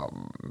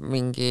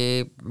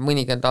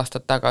mõnikümmend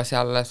aastat tagasi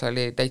alles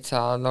oli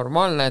täitsa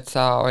normaalne, et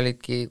sa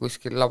olidki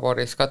kuskil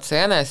laboris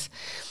katsejänes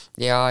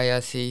ja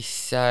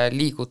siis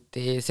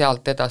liiguti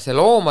sealt edasi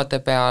loomade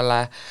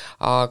peale,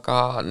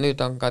 aga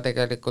nüüd on ka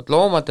tegelikult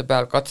loomade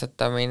peal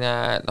katsetamine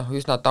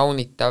üsna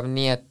taunitav,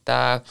 nii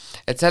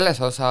et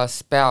selles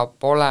osas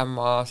peab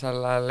olema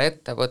sellel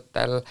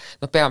ettevõttel,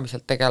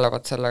 peamiselt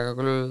tegelevad sellega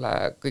küll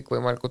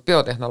kõikvõimalikud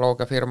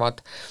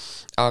biotehnoloogiafirmad,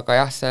 aga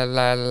jah,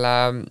 sellel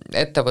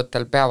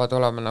ettevõttel peavad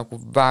olema nagu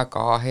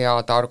väga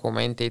head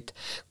argumendid,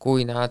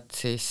 kui nad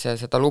siis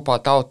seda luba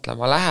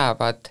taotlema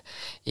lähevad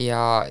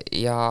ja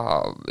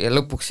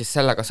lõpuks siis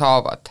sellega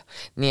saavad.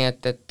 Nii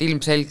et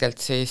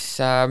ilmselgelt siis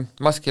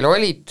Muskil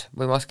olid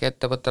või Muski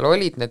ettevõttel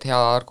olid need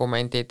hea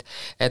argumendid,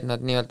 et nad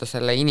nii-öelda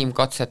selle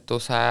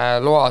inimkatsetuse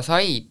loa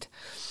said.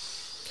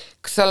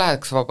 Kas sa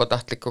läheks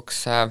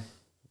vabatahtlikuks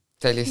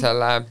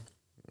sellisele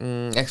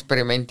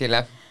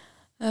eksperimendile?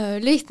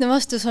 Lihtne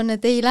vastus on,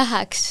 et ei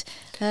läheks.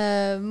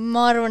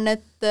 Ma arvan,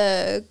 et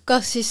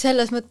kas siis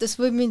selles mõttes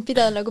võib mind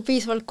pidada nagu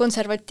piisavalt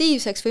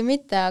konservatiivseks või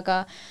mitte,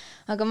 aga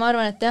ma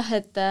arvan, et jah,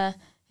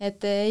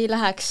 et ei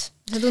läheks.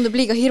 See tundub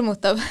liiga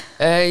hirmutav.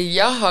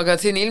 Jah, aga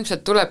siin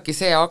ilmselt tulebki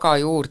see aga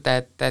juurde,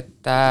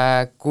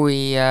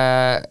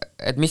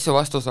 et mis su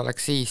vastus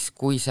oleks siis,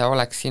 kui see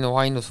oleks sinu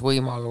ainus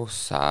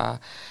võimalus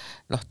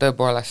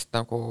tõepoolest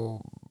nagu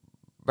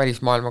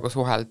välismaailmaga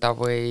suhelda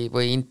või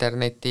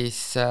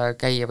internetis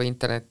käia või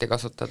internetti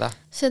kasutada?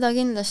 Seda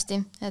kindlasti,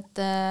 et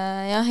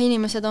jah,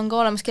 inimesed on ka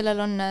olemas,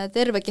 kellel on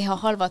terve keha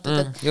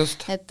halvatud,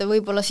 et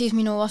võib-olla siis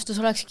minu vastus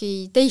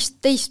olekski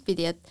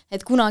teistpidi,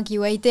 et kunagi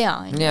ju ei tea,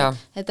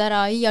 et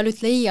ära iial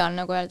ütle iial,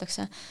 nagu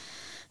öeldakse.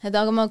 Et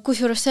aga ma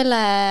kusjuures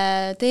selle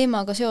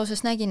teemaga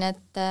seoses nägin,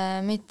 et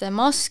mitte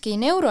Muski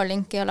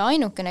Neuralink ei ole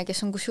ainukene,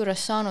 kes on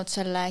kusjuures saanud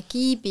selle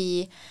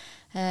kiibi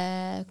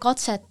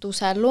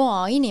katsetuse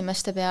loa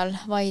inimeste peal,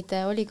 vaid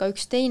oli ka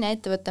üks teine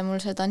ettevõte, mul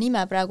seda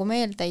nime praegu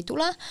meelde ei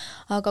tule,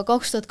 aga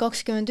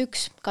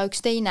 2021 ka üks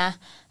teine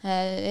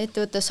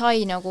ettevõte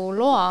sai nagu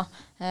loa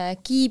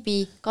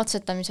kiibi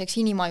katsetamiseks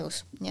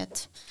inimajus, nii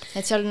et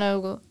seal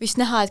nagu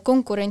vist näha, et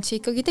konkurentsi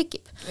ikkagi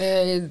tekib.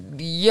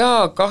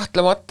 Jaa,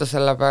 kahtlemata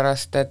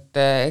sellepärast, et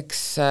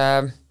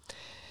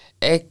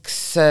eks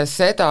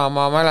seda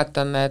ma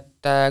mäletan, et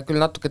küll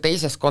natuke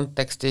teises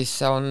kontekstis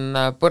on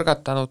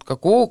põrgatanud ka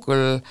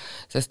Google,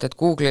 sest et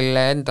Google'il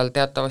endal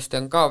teatavasti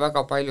on ka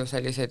väga palju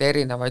selliseid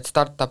erinevaid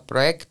startup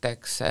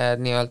projekteks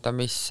nii-öelda,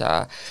 mis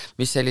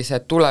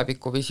sellised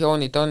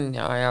tulevikuvisioonid on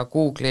ja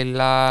Google'il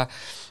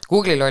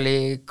oli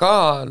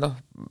ka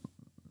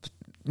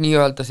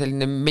nii-öelda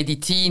selline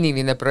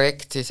meditsiiniline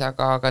projekt siis,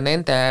 aga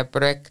nende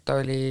projekt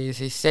oli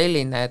siis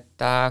selline,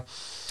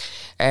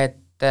 et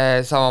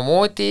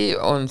samamoodi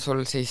on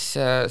sul siis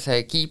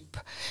see kiip,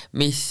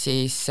 mis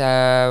siis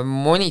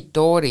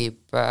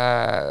monitoorib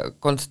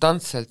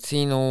konstantselt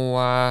sinu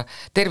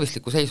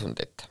tervislikku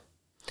seisundit.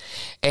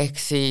 Ehk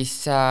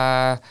siis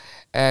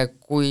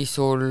kui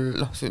sul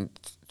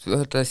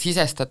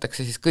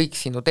sisestatakse siis kõik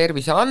sinu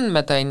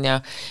terviseandmed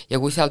ja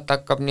kui sealt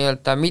hakkab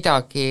nii-öelda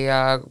midagi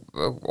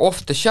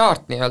off the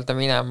chart nii-öelda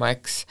minema,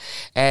 eks,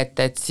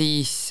 et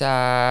siis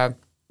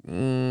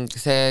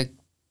see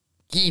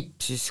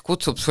kiip siis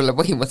kutsub sulle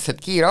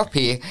põhimõtteliselt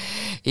kiirabi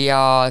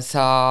ja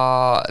sa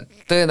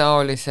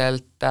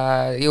tõenäoliselt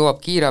jõuab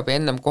kiirabi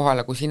ennem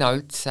kohale, kui sina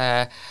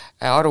üldse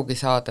arugi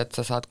saad, et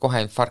sa saad kohe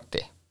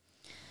infarkti.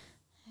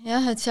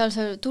 Jah, et seal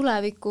see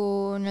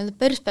tuleviku nii-öelda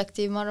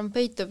perspektiiv, ma arvan,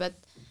 peitub,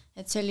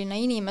 et selline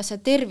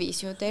inimese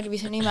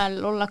tervise nimel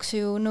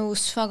ollakse ju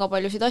nõus väga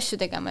paljusid asju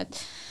tegema, et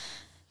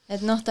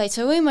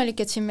täitsa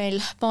võimalik, et siin meil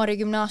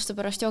 20 aasta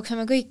pärast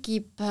jookseme kõik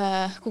kiip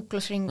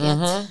kuklas ringi,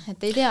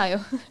 et ei tea ju.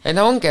 Ei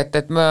ongi,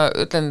 et ma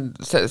ütlen,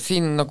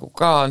 siin nagu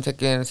ka on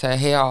see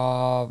hea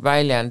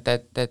väljend,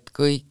 et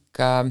kõik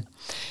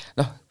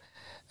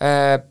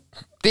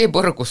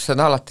teepõrgusse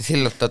on alati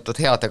sillutatud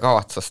heade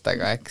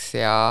kavatsustega, eks,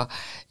 ja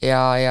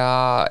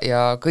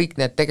kõik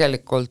need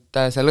tegelikult,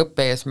 see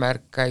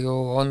lõppeesmärk ju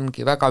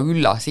ongi väga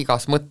üllas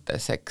igas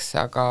mõttes, eks,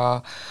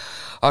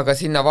 aga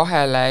sinna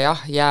vahele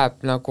jah,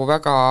 jääb nagu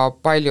väga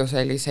palju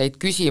selliseid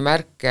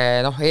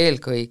küsimärke,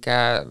 eelkõige,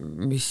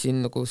 mis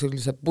siin nagu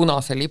sellise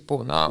punase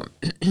lipuna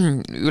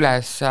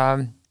üles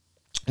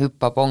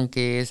hüppab,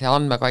 ongi see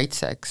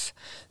andmekaitse, eks,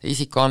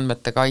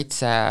 isikuandmete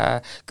kaitse,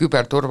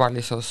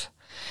 küberturvalisus,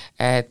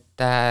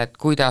 et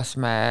kuidas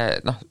me,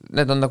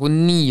 need on nagu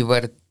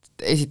niivõrd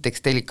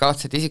esiteks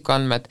delikaatsed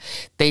isikuandmed,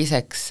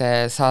 teiseks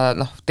sa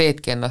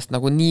teedki ennast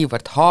nagu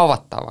niivõrd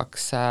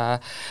haavatavaks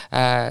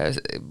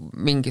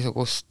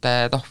mingisuguste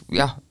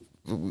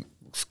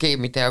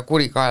skeemide ja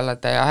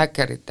kurikaelade ja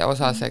häkkerite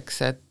osas, eks,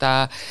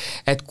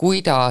 et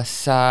kuidas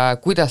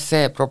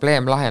see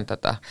probleem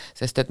lahendada,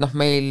 sest et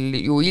meil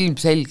ju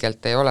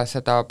ilmselgelt ei ole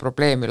seda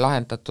probleemi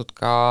lahendatud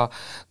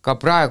ka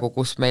praegu,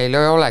 kus meil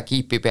ei ole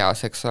kiipi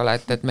peas, eks ole,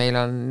 et meil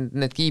on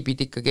need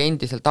kiibid ikkagi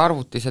endiselt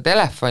arvutis ja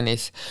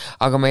telefonis,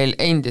 aga meil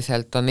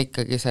endiselt on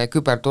ikkagi see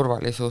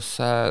küberturvalisus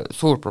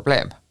suur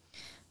probleem.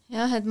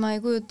 Jah, et ma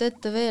ei kujuta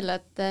ette veel,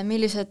 et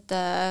millised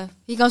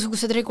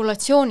igasugused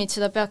regulatsioonid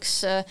seda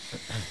peaks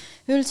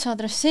üldse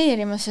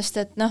adresseerima, sest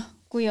et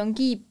kui on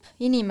kiip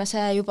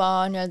inimese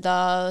juba nii-öelda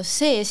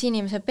sees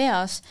inimese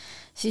peas,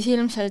 siis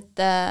ilmselt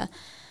jah,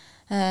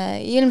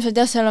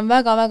 seal on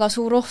väga-väga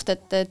suur oht,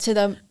 et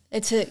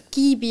see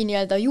kiibi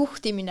nii-öelda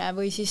juhtimine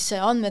või siis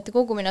andmete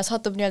kogumine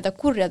satub nii-öelda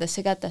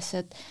kurjadesse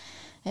kätesse,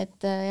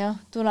 et jah,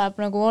 tuleb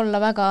nagu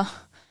olla väga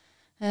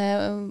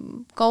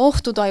ka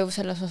ohtutaju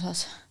selles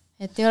osas,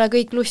 et ei ole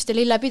kõik lust ja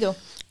lillepidu.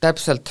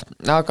 Täpselt,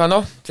 aga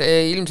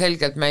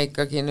ilmselgelt me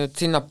ikkagi nüüd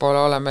sinnapoole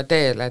oleme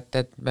teel,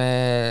 et me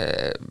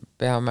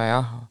peame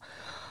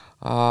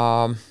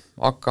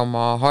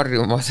hakkama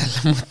harjuma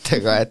selle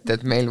mõttega,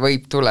 et meil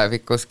võib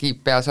tulevikus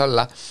kiip peas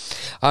olla.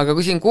 Aga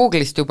kui siin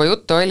Google'ist juba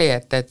juttu oli,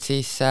 et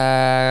siis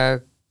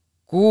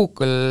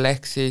Google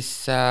ehk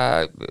siis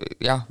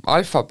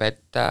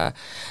Alphabet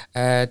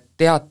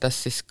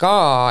teatas siis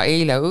ka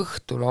eile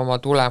õhtul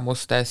oma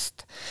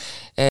tulemustest,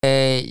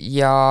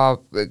 ja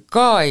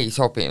ka ei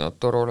sobinud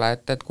turule,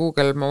 et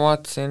Google, ma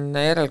vaatasin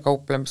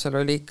järelkauplemisel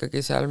oli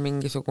ikkagi seal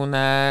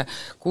mingisugune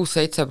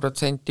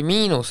 6-7%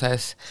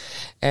 miinuses,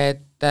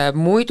 et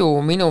muidu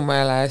minu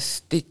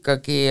meelest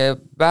ikkagi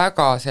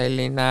väga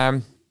selline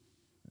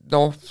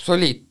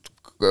solid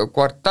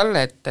kvartal,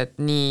 et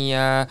nii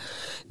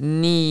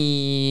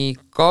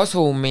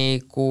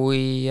kasumi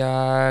kui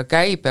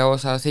käibe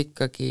osas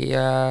ikkagi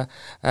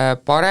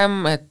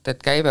parem, et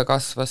käibe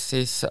kasvas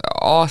siis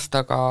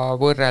aastaga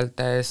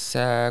võrreldes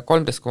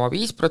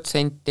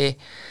 13,5%,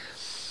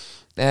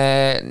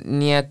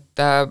 nii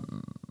et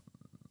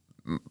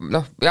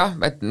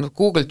et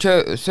Google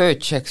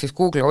Search ehk siis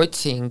Google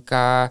otsing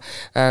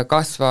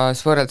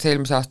kasvas võrreldes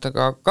eelmise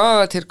aastaga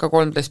ka circa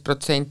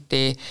 13%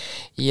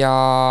 ja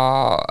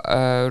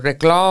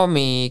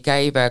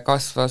reklaamikäive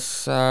kasvas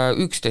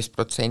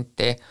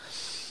 11%.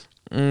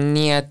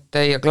 Nii et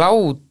ja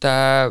cloud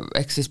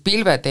ehk siis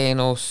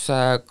pilveteenus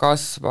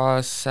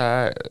kasvas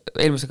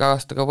eelmise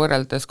aastaga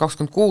võrreldes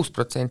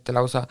 26%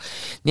 lausa,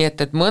 nii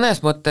et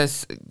mõnes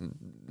mõttes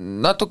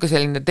natuke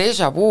selline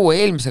déjà vu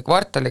eelmise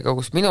kvartaliga,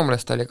 kus minu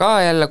meelest oli ka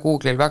jälle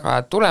Google'il väga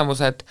head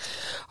tulemused,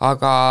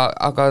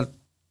 aga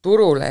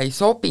turule ei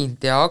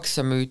sobinud ja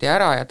aktsia müüdi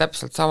ära ja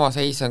täpselt sama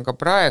seis on ka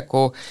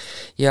praegu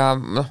ja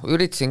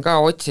üritasin ka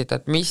otsida,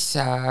 et mis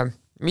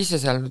see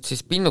seal nüüd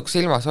siis pinnuks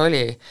silmas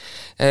oli,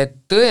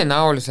 et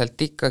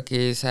tõenäoliselt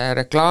ikkagi see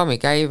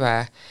reklaamikäive,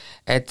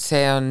 et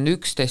see on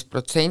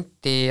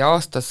 11%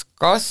 aastas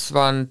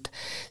kasvanud,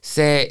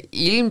 see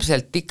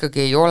ilmselt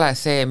ikkagi ei ole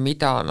see,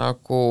 mida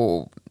nagu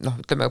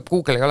ütleme,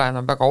 Google ei ole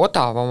enam väga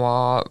odav oma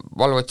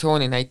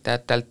valuatsiooni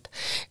näitajatelt,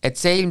 et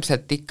see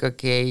ilmselt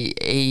ikkagi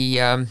ei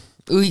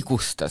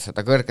õigusta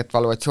seda kõrget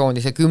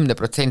valuatsiooni, see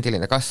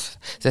 10% kasv,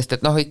 sest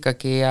et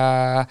ikkagi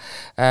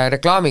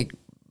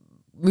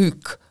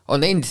reklaamimüük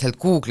on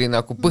endiselt Google'i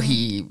nagu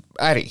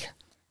põhiäri.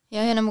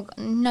 Ja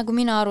nagu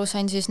mina aru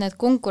sain, siis need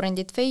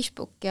konkurendid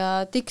Facebook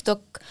ja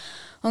TikTok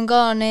on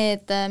ka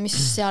need, mis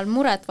seal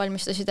muret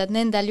valmistasid, et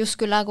nendel just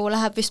küll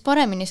läheb vist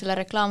paremini selle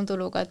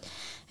reklaamtuluga,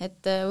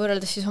 et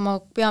võrreldes siis oma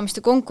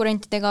peamiste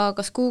konkurentidega,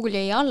 kas Google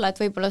jäi alla, et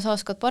võib-olla sa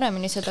oskad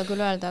paremini seda küll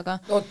öelda,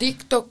 aga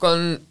TikTok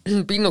on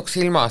pinnuks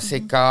silmas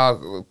ikka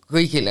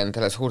kõigile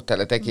nendele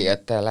suurtele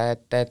tegijatele,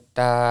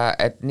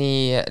 et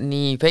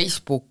nii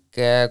Facebook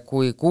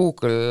kui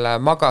Google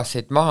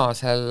magasid maha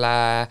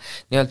selle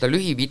nii-öelda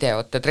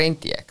lühivideote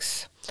trendi,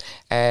 eks.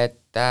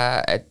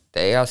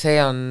 Ja see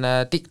on,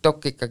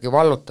 TikTok ikkagi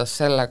vallutas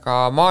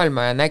sellega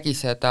maailma ja nägi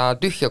seda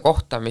tühja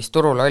kohta, mis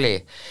turul oli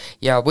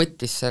ja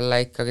võttis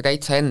selle ikkagi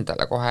täitsa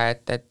endale kohe,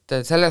 et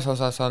selles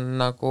osas on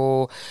nagu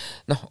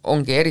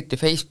ongi eriti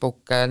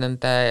Facebook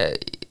nende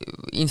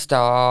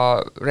Insta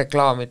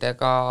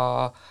reklaamidega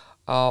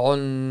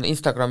on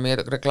Instagrami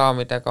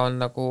reklaamidega on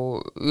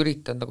nagu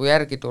üritanud nagu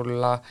järgi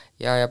tulla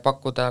ja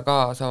pakkuda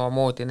ka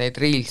samamoodi neid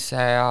reelse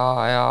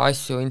ja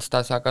asju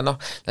Instas, aga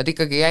nad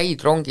ikkagi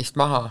jäid rongist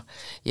maha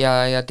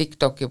ja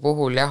TikToki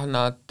puhul jah,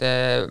 nad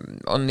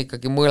on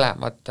ikkagi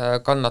mõlemad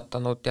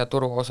kannatanud ja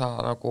turuosa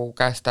nagu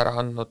käest ära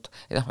andnud,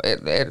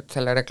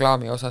 selle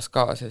reklaami osas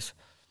ka siis.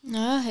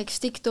 Nojah, eks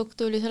TikTok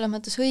tuli selles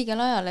mõttes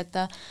õigel ajal, et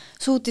ta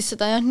suutis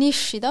seda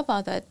niši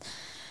tabada,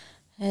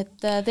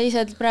 et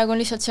teised praegu on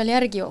lihtsalt seal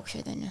järgi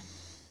jooksjaid, on ju.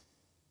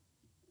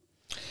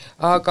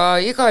 Aga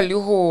igal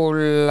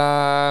juhul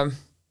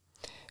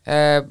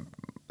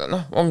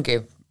ongi,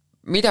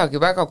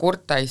 midagi väga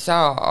kurta ei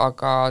saa,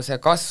 aga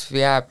see kasv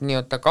jääb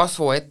nii-öelda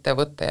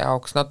kasvuettevõtte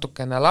jaoks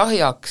natukene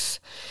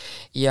lahjaks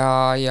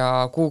ja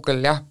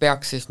Google jah,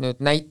 peaks siis nüüd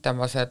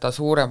näitama seda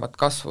suuremat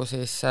kasvu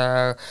siis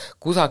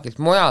kusagilt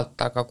mujalt,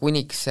 aga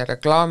kuniks see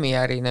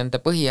reklaamiäri, nende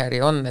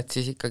põhiäri on, et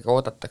siis ikkagi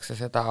oodatakse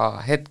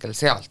seda hetkel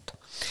sealt.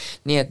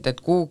 Nii et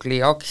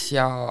Google'i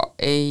aktsia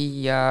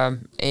ei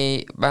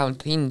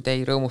vähemalt hind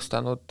ei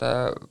rõõmustanud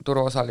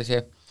turuosalisi.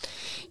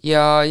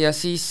 Ja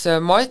siis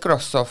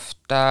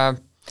Microsoft,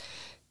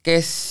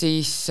 kes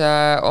siis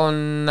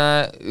on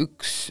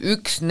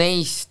üks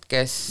neist,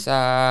 kes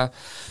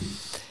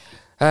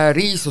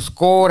riisus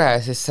koore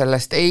siis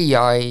sellest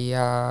AI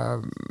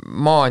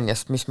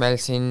maaniast, mis meil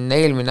siin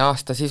eelmine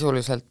aasta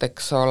sisuliselt,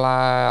 eks ole,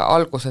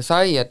 alguse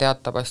sai ja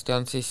teatavasti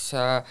on siis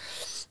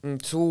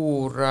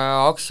suur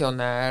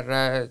aktsionär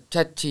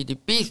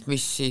ChatGPT,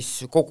 mis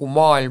siis kogu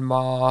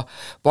maailma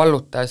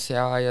vallutas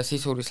ja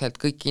sisuliselt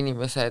kõik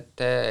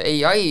inimesed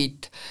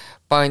AI-d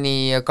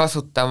pani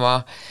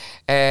kasutama,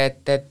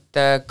 et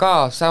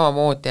ka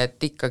samamoodi,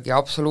 et ikkagi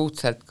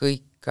absoluutselt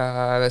kõik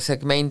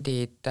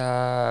segmendid,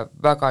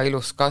 väga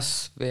ilus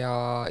kasv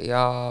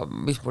ja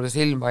mis mulle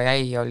silma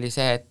jäi, oli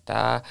see,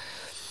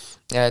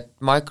 et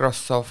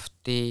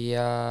Microsofti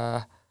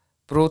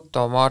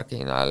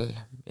brutomarginal,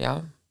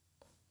 jah,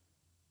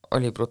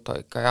 oli bruto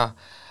ikka, jah,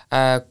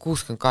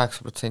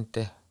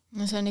 68%.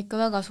 No see on ikka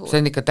väga suur.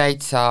 See on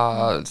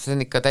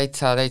ikka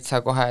täitsa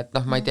kohe, et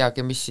ma ei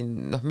teagi, mis siin,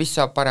 mis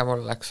saab parem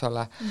olla, eks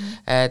ole.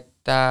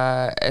 Et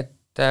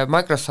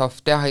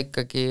Microsoft jah,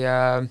 ikkagi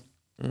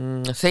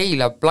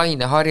seilab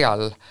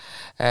laineharjal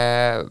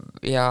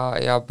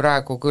ja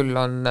praegu küll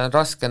on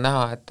raske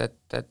näha,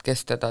 et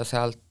kes teda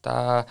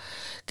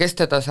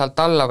sealt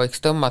alla võiks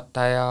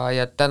tõmmata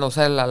ja tänu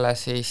sellele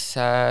siis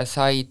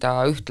sai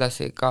ta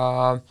ühtlasi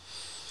ka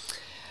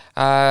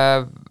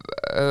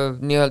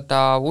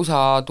nii-öelda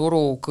USA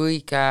turu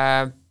kõige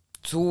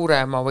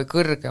suurema või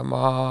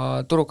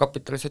kõrgema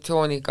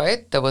turukapitalisatsiooniga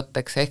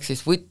ettevõtteks, ehk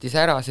siis võttis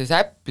ära siis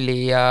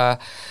Apple'i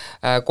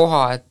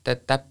koha,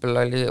 et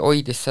Apple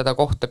hoidis seda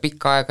kohta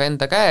pikka aega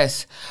enda käes,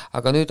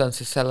 aga nüüd on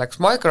siis selleks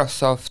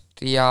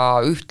Microsoft ja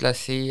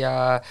ühtlasi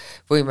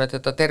võime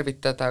teda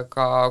tervitada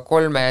ka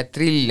 $3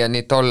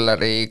 triljoni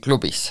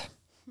klubis.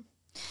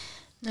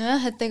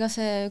 Nojah, et ega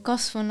see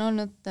kasv on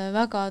olnud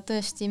väga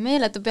tõesti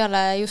meeletu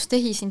peale just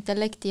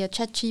tehisintellekti ja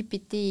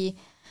ChatGPT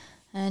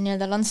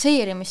nii-öelda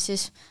lansseerimist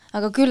siis,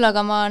 aga küll aga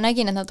ma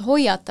nägin, et nad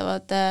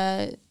hoiatavad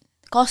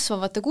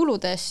kasvavate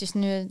kulude eest siis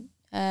nüüd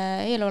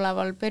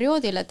eeloleval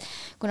perioodil, et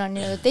kuna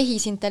nii-öelda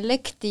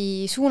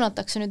tehisintellekti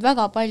suunatakse nüüd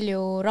väga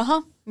palju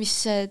raha, mis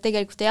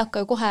tegelikult ei hakka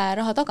ju kohe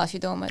raha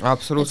tagasi tooma,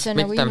 et see on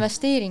nagu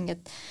investeering,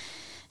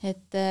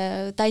 et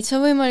täitsa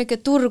võimalik,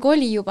 et turg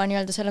oli juba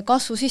nii-öelda selle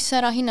kasvu sisse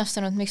ära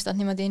hinnastanud, miks nad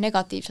niimoodi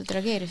negatiivselt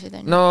reageerisid?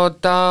 No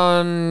ta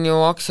on ju,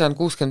 aktsia on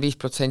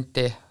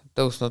 65%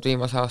 tõusnud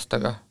viimase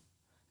aastaga,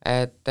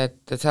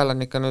 et seal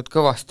on ikka nüüd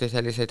kõvasti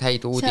selliseid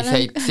häid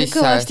uudiseid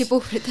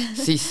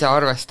sisse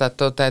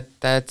arvestatud,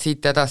 et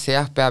siit edasi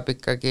jah, peab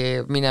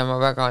ikkagi minema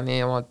väga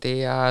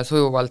niimoodi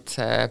sujuvalt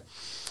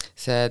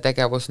see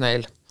tegevus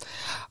neil.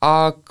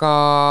 Aga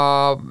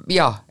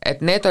jah,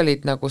 et need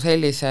olid nagu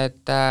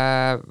sellised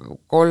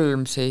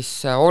 3 siis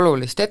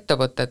olulist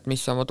ettevõtet,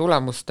 mis oma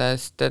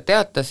tulemustest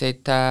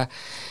teatasid,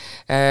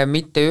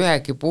 mitte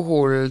ühegi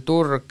puhul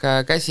turg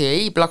käsi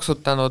ei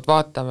plaksutanud,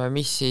 vaatame,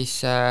 mis siis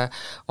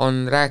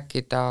on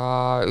rääkida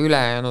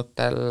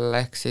ülejäänutel,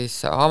 ehk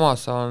siis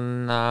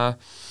Amazon,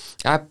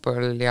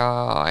 Apple ja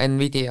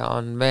Nvidia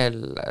on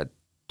veel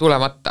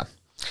tulemata.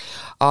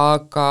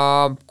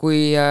 Aga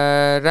kui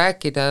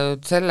rääkida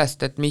nüüd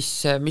sellest, et mis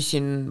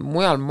siin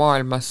mujal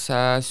maailmas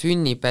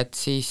sünnib, et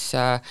siis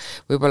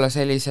võib-olla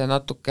sellise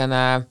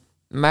natukene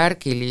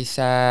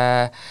märgilise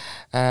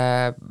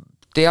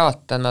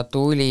teatana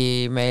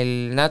tuli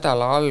meil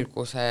nädala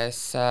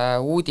alguses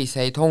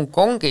uudiseid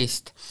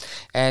Hongkongist,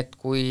 et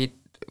kui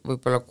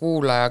võib-olla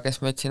kuulaja, kes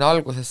meid siin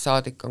alguses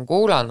saadik on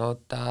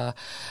kuulanud,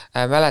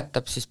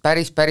 mäletab, siis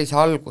päris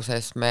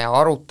alguses me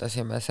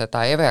arutasime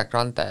seda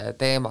Evergrande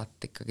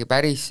teemat ikkagi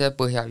päris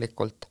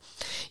põhjalikult.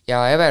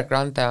 Ja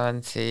Evergrande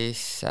on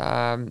siis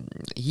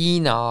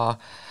Hiina,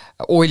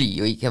 oli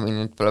õigemini,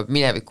 nüüd tuleb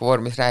mineviku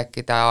vormis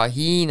rääkida,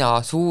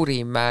 Hiina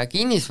suurim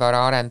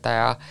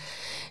kinnisvaraarendaja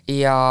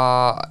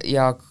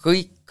ja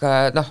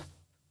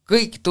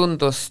kõik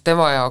tundus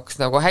tema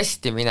jaoks nagu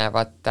hästi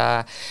minevat,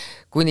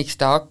 kuniks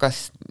ta hakkas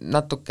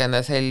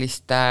natukene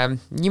selliste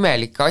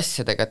nimelike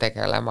asjadega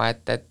tegelema,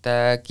 et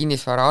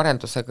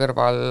kinnisvaraarenduse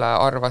kõrval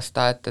arvas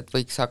ta, et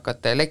võiks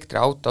hakata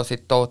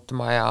elektriautosid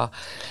tootma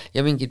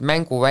ja mingeid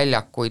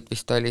mänguväljakuid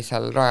vist oli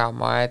seal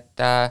rajama,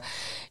 et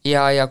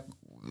ja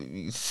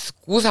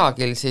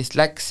kusagil siis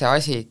läks see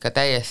asi ikka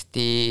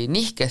täiesti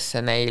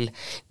nihkesse neil,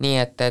 nii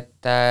et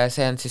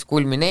see on siis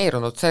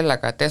kulmineerunud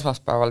sellega, et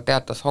esmaspäeval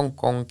teatas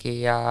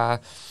Hongkongi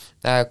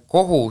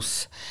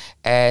kohus,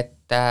 et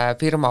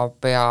firma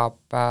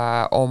peab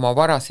oma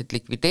varasid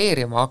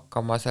likvideerima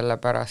hakkama,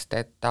 sellepärast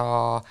et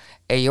ta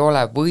ei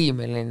ole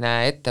võimeline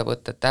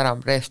ettevõtet ära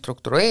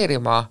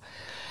restruktureerima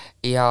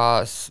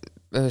ja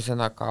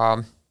ühesõnaga,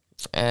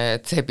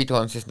 et see pidu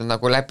on siis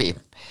nagu läbi.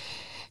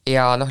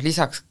 Ja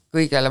lisaks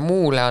kõigele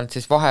muule on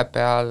siis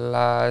vahepeal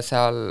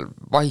seal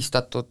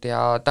vahistatud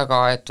ja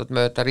taga aetud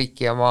mööda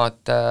riiki ja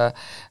maad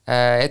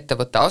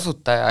ettevõtte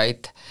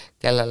asutajaid,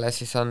 kellele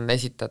siis on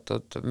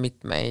esitatud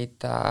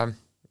mitmeid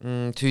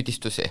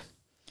süüdistusi.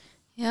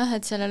 Jah,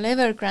 et sellel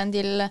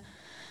Evergrandil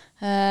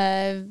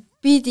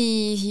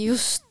pidi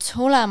just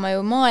olema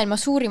ju maailma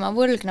suurima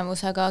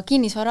võlgnevusega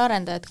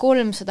kinnisvaraarendajad,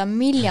 300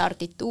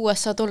 miljardit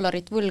USA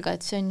dollarit võlga,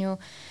 et see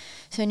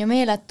on ju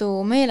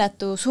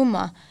meeletu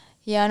summa.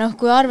 Ja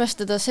kui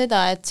arvestada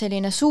seda, et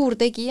selline suur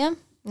tegija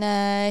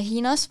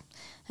Hiinas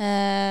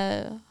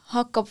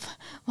hakkab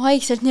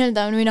vaikselt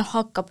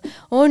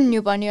on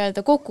juba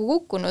kokku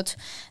kukkunud,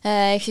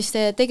 ehk siis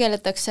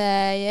tegeletakse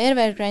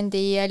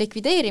Evergrandi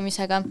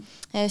likvideerimisega,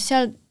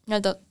 seal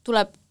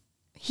tuleb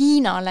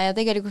Hiinale ja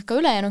tegelikult ka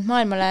ülejäänud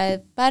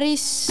maailmale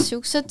päris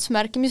siuksed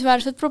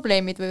märkimisväärsed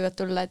probleemid võivad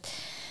tulla,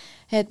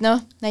 et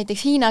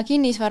näiteks Hiina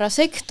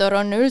kinnisvarasektor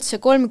on üldse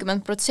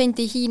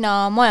 30%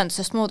 Hiina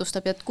majandusest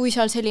moodustab, et kui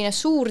seal selline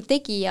suur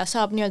tegija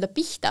saab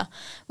pihta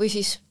või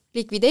siis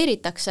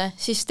likvideeritakse,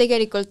 siis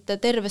tegelikult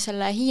terve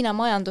selle Hiina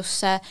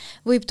majandusse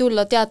võib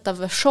tulla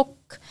teatav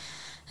šokk.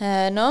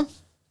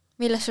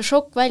 Milles see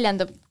šokk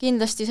väljendab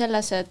kindlasti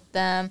selles, et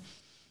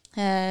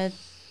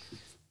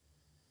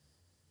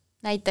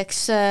näiteks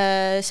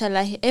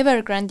selle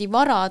Evergrandi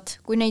varad,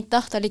 kui neid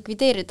tahta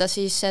likvideerida,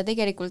 siis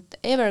tegelikult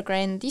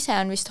Evergrand ise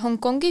on vist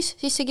Hongkongis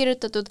sisse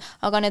kirjutatud,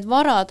 aga need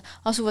varad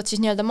asuvad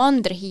siis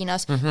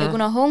Mandri-Hiinas ja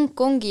kuna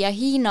Hongkongi ja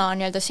Hiina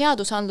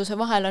seadusandluse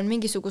vahel on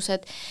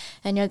mingisugused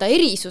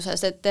erisused,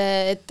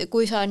 et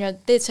kui sa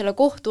teed selle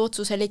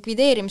kohtuotsuse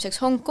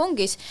likvideerimiseks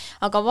Hongkongis,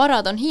 aga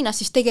varad on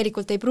Hiinas, siis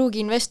tegelikult ei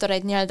pruugi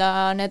investoreid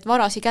need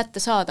varasi kätte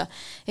saada.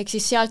 Ehk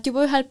siis sealt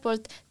juba ühelt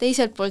poolt,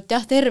 teiselt poolt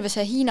terve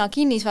see Hiina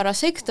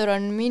kinnisvarasektor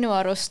on minu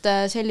arust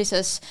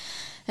sellises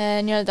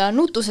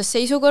nutuses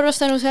seisukorras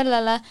tänu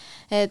sellele,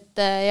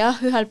 et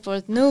ühelt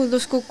poolt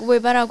nõudlus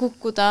võib ära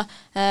kukkuda,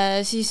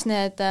 siis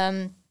need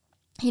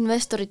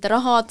investorite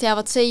rahad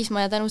jäävad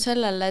seisma ja tänu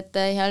sellele, et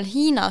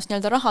Hiinas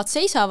rahad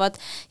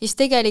seisavad, siis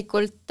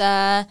tegelikult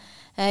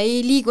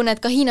ei liigu need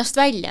ka Hiinast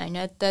välja,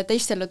 et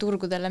teistele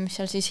turgudele, mis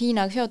seal siis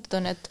Hiinaga seotud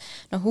on, et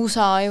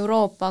USA,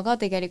 Euroopa ka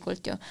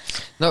tegelikult ju.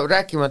 No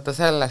rääkimata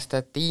sellest,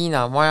 et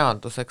Hiina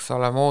majanduseks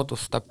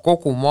moodustab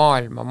kogu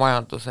maailma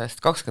majandusest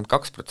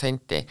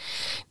 22%,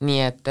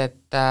 nii et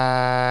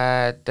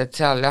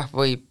seal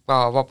võib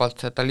ka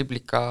vabalt seda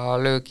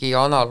liblikalöögi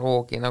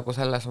analoogi nagu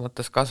selles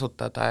mõttes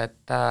kasutada,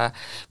 et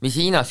mis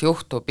Hiinas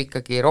juhtub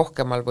ikkagi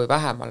rohkemal või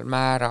vähemal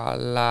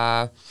määral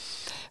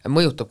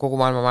mõjutab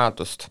kogu maailma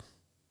majandust.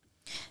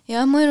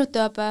 Ja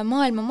mõjutab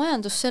maailma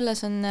majandus,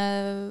 selles on,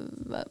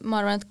 ma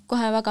arvan, et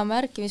kohe väga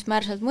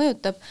märkimisväärselt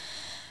mõjutab,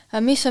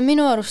 mis on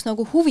minu arust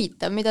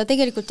huvitav, mida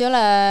tegelikult ei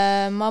ole,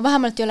 ma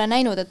vähemalt ei ole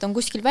näinud, et on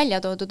kuskil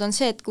välja toodud, on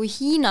see, et kui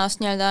Hiinas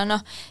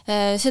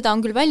seda on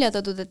küll välja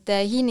toodud, et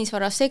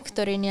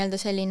kinnisvarasektori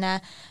selline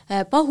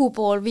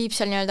pahupool viib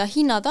seal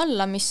hinnad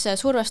alla, mis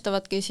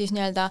survestavadki siis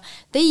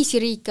teisi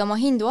riike oma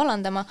hindu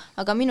alandama,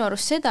 aga minu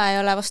arust seda ei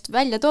ole vast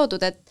välja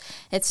toodud,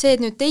 et see,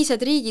 et nüüd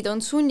teised riigid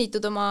on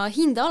sunnitud oma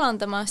hinda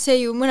alandama,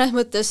 see ju mõnes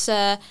mõttes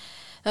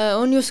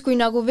on justkui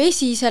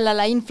vesi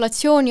sellele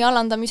inflatsiooni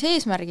alandamise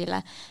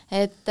eesmärgile,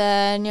 et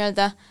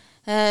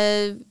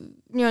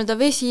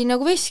vesi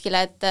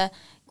veskile, et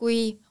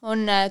kui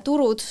on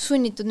turud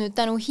sunnitud nüüd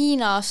tänu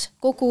Hiinas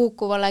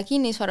kokkukuvale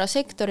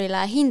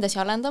kinnisvarasektorile hindasi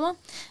alandama,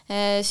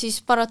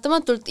 siis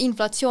paratamatult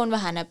inflatsioon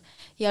väheneb.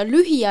 Ja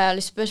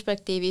lühiajalises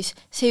perspektiivis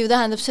see ju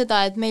tähendab seda,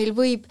 et meil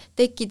võib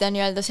tekkida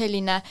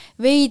selline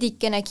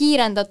veidikene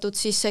kiirendatud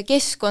siis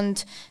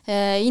keskkond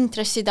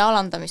intresside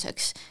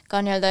alandamiseks,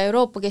 ka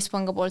Euroopa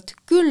Keskpanga poolt.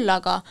 Küll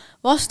aga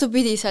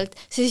vastupidiselt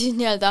see siis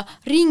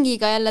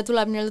ringiga jälle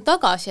tuleb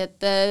tagasi,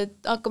 et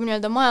hakkab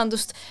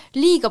majandust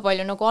liiga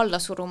palju alla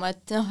suruma,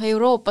 et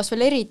Euroopas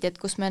veel eriti, et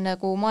kus me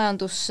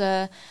majandus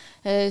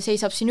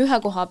seisab siin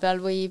ühe koha peal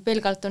või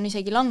pelgalt on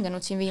isegi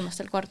langenud siin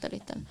viimastel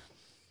kvartalitel.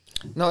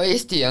 No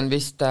Eesti on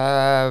vist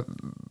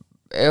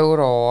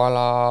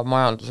euroala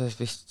majanduses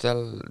vist seal,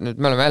 nüüd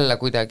me oleme jälle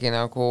kuidagi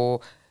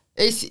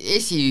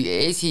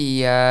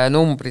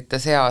esinumbrite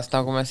seas,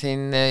 nagu me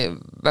siin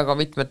väga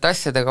mitmete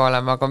asjadega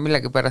oleme, aga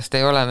millegipärast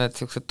ei ole need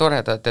sellised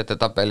toredad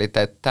edetabelid,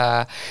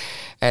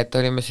 et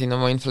olime siin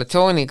oma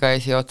inflatsiooniga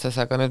esiotsas,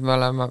 aga nüüd me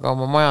oleme ka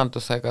oma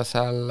majandusega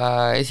seal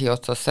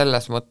esiotsas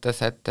selles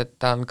mõttes, et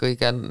ta on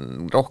kõige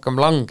rohkem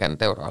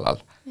langenud euroalal.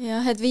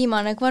 Jah, et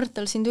viimane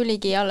kvartal siin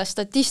tuligi alles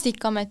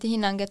Statistikaameti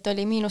hinnang, et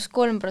oli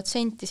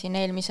 -3% siin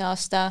eelmise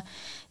aasta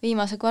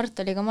viimase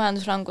kvartaliga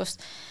majanduslangust.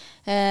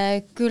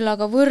 Küll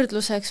aga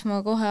võrdluseks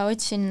ma kohe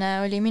otsin,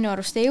 oli minu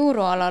arust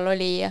euroalal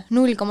oli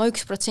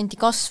 0,1%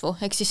 kasvu,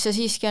 ehk siis see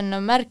siiski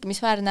on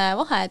märkimisväärne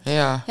vahe, et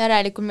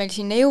järelikult meil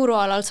siin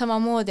euroalal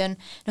samamoodi on,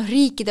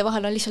 riikide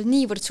vahel on lihtsalt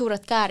niivõrd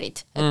suured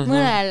käärid, et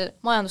mõnel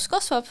majandus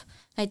kasvab,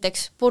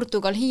 näiteks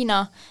Portugal,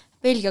 Hiina,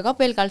 Belgia ka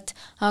pelgalt,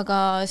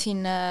 aga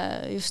siin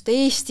just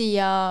Eesti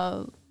ja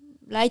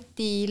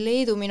Läti,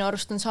 Leedu minu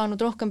arust on saanud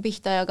rohkem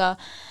pihta ja ka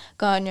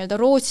nii-öelda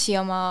Rootsi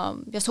oma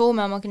ja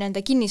Soome omagi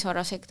nende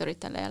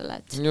kinnisvarasektoritele jälle.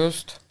 Et.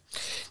 Just.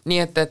 Nii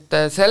et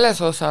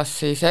selles osas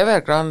siis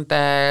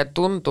Evergrande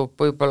tundub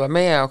võib-olla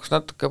meie jaoks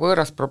natuke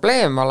võõras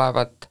probleem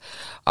olevat,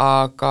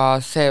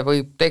 aga see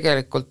võib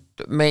tegelikult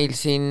meil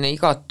siin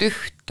igat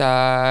üht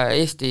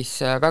Eestis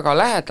väga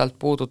lähedalt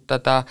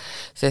puudutada,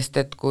 sest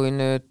et kui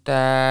nüüd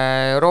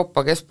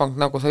Euroopa Keskpank,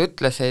 nagu sa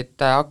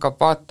ütlesid, hakkab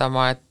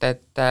vaatama, et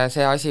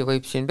see asi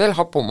võib siin veel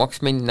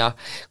hapumaks minna,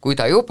 kui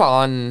ta juba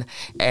on,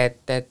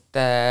 et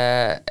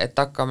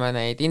hakkame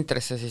neid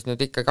intresse siis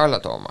nüüd ikkagi alla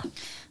tooma.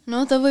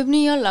 No ta võib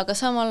nii olla, aga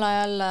samal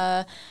ajal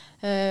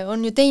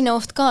on ju teine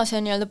oht ka, see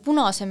on nii-öelda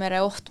Punase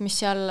mere oht,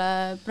 mis seal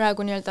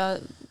praegu nii-öelda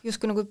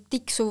justkui nagu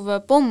tiksuv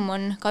pomm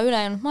on ka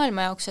ülejäänud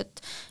maailma jaoks,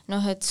 et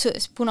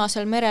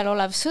Punasel merel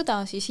olev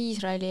sõda siis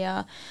Iisraeli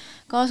ja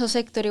Gaza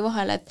sektori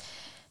vahel, et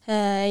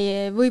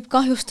võib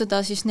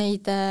kahjustada siis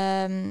neid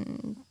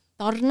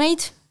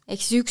tarneid, ehk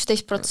siis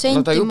 11%.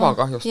 No ta juba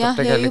kahjustab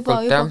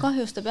tegelikult, juba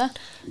kahjustab, jah.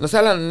 No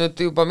seal on nüüd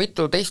juba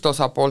mitu teist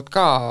osapoolt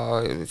ka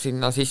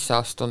sinna sisse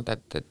astunud,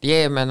 et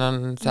Jeemen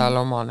on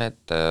seal oma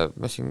need,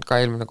 me siin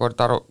ka eelmine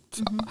kord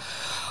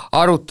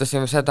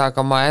arutasime seda,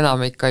 aga ma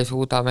enam ikka ei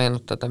suuda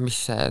meenutada, mis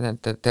see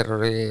nende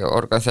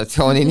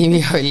terroriorganisatsiooni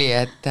nimi oli,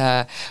 et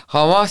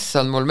Hamas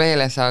on mul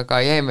meeles,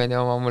 aga Jeemeni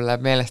oma mul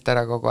läheb meelest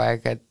ära kogu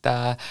aeg, et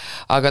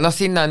aga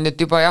sinna on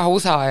nüüd juba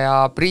USA ja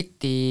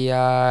Briti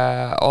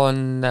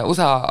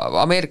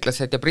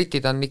ameeriklased ja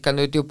britid on ikka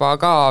nüüd juba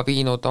ka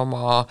viinud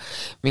oma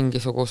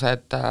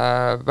mingisugused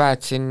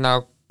väed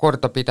sinna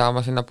korda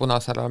pidama sinna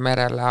Punasele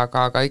merele,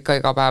 aga ikka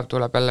iga päev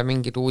tuleb jälle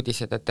mingid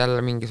uudised, et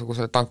jälle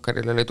mingisugusele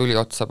tankerile oli tuli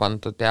otsa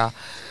pandud ja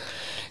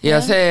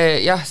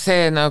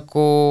see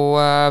nagu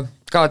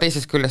ka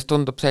teisest küljest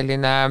tundub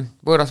selline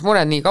võõras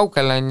mure, nii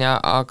kaugel on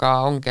aga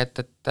ongi,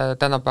 et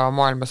tänapäeva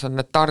maailmas on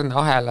need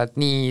tarneahelad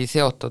nii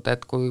seotud,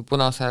 et kui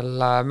Punasel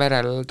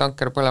merel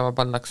tanker põlema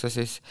pannakse,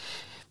 siis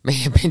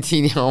meie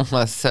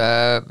bensiinijaamas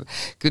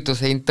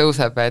kütuse hind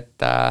tõuseb,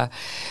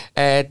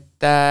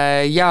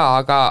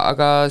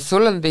 aga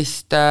sul on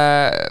vist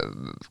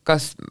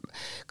kas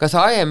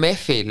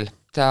IMF-il,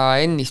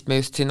 ennist me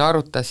just siin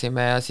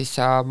arutasime ja siis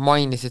sa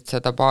mainisid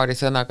seda paari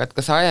sõnaga, et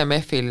kas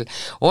IMF-il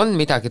on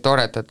midagi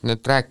toredat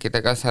nüüd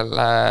rääkida ka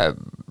selle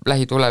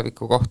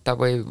lähituleviku kohta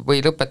või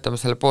lõpetame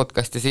selle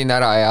podcasti siin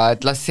ära ja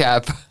et las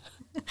jääb?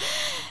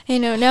 Ei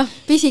no jah,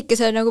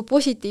 pisikese nagu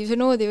positiivse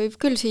noodi võib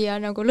küll siia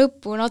nagu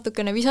lõppu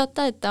natukene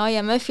visata, et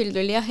IMF-il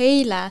tuli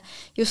eile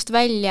just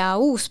välja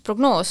uus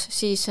prognoos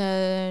siis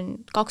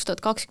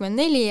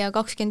 2024 ja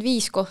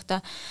 2025 kohta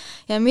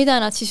ja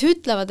mida nad siis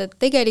ütlevad, et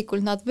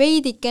tegelikult nad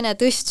veidikene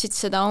tõstsid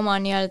seda oma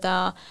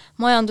nii-öelda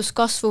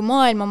majanduskasvu,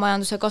 maailma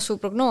majanduse kasvu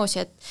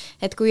prognoosi,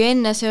 et kui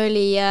enne see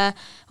oli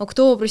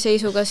oktoobri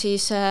seisuga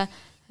siis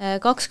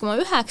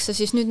 2,9,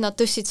 siis nüüd nad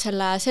tõstsid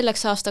selle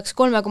selleks aastaks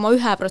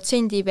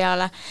 3,1%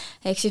 peale,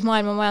 ehk siis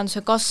maailma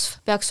majanduse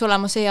kasv peaks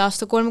olema see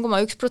aasta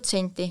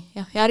 3,1%,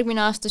 järgmine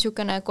aasta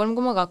niisugune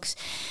 3,2.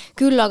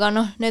 Küll aga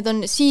need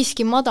on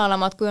siiski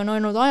madalamad, kui on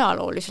olnud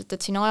ajalooliselt,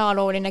 et siin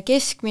ajalooline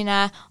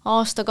keskmine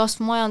aasta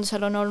kasv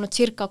majandusel on olnud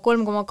circa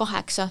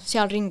 3,8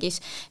 seal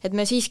ringis, et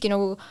me siiski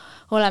nagu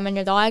oleme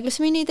nii-öelda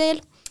aeglasemini teel,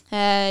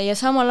 ja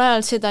samal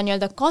ajal seda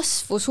nii-öelda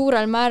kasvu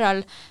suurel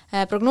määral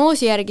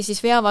prognoosi järgi siis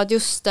veavad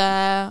just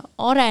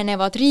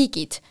arenevad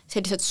riigid,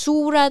 sellised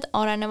suured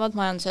arenevad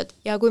majandused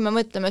ja kui me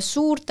mõtleme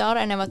suurte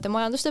arenevate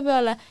majanduste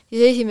peale,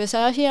 siis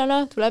esimese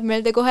asjana tuleb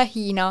meelde kohe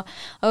Hiina,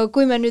 aga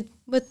kui me nüüd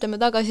mõtleme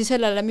tagasi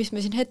sellele, mis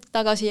me siin hetk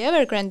tagasi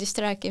Evergrandist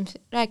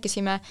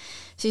rääkisime,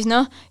 siis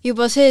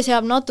juba see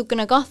seab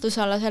natukene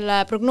kahtluse alla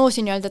selle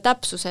prognoosi nii-öelda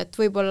täpsuse, et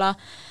võib-olla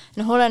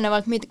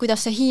olenevalt,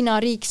 kuidas see Hiina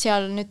riik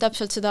seal nüüd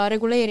täpselt seda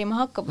reguleerima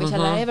hakkab või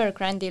selle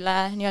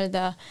Evergrandile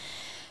nii-öelda,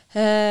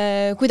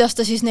 kuidas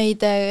ta siis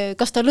neid,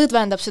 kas ta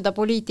lõdvendab seda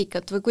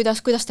poliitikat või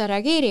kuidas ta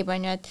reageerib,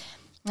 on ju,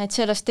 et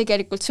sellest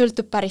tegelikult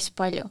sõltub päris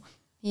palju.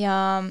 Ja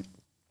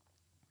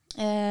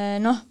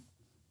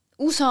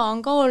USA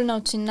on ka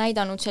olnud siin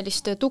näidanud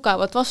sellist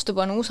tugevat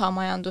vastupanu USA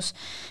majandus,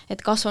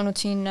 et kasvanud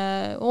siin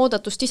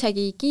oodatust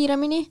isegi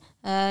kiiremini,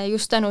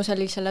 just tänu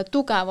sellisele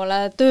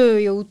tugevale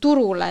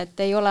tööjõuturule,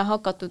 et ei ole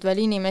hakatud veel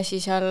inimesi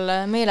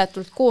seal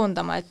meeletult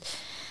koondama,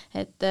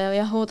 et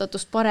jah,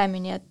 oodatust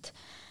paremini,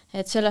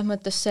 et selles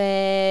mõttes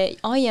see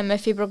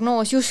IMF-i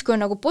prognoos justkui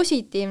on nagu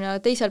positiivne, aga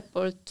teiselt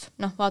poolt,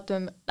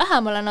 vaatame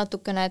lähemale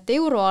natukene, et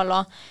euroala,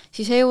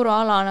 siis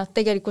euroala nad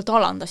tegelikult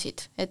alandasid,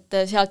 et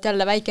sealt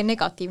jälle väike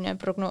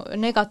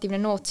negatiivne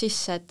noot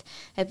sisse,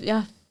 et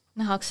jah,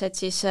 nähakse, et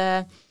siis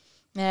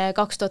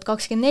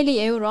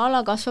 2024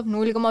 euroala kasvab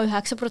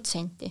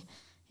 0,9%,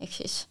 ehk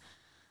siis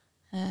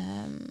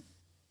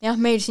jah,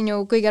 meil siin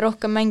ju kõige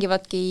rohkem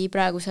mängivadki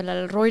praegu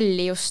sellel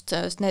rolli just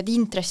need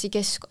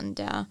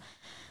intressikeskkond ja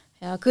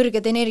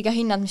kõrged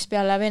energiahinnad, mis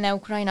peale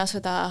Vene-Ukraina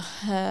sõda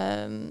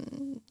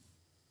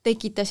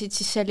tekitasid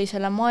siis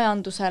sellisele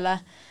majandusele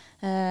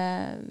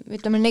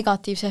ütleme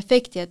negatiivse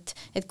efekti,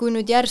 et kui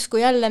nüüd järsku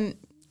jälle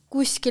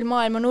kuskil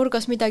maailma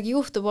nurgas midagi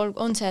juhtub,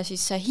 on see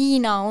siis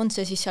Hiina, on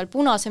see siis seal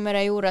Punase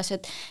mere juures,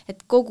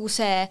 et kogu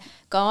see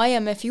ka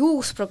IMF-i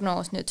uus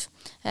prognoos nüüd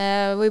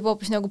võib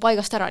hoopis nagu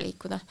paigast ära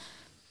liikuda.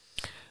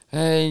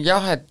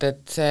 Jah, et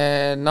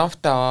see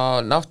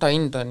nafta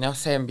hind on jah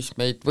see, mis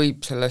meid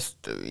võib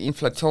sellest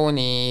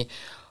inflatsiooni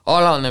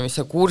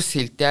alanemise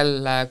kursilt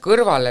jälle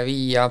kõrvale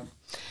viia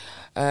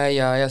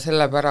ja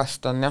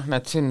sellepärast on jah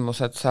need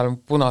sündmused seal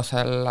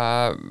Punasel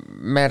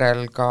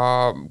merel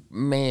ka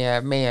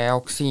meie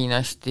jaoks siin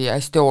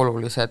hästi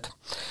olulised.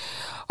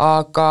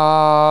 Aga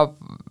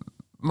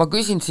ma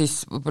küsin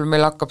siis, võib-olla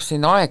meil hakkab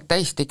siin aeg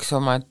täis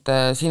tiksuma, et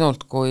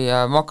sinult kui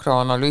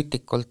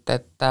makroanalüütikult,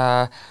 et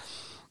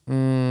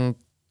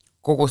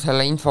kogu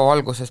selle info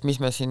valguses, mis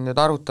me siin nüüd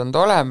arutanud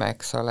oleme,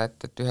 eks ole,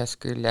 et ühest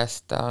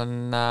küljest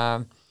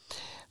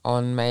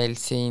on meil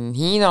siin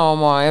Hiina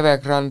oma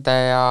Evergrande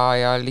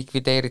ja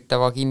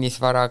likvideeritava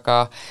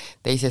kinnisvaraga,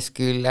 teisest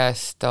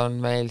küljest on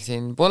meil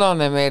siin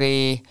Punane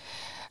meri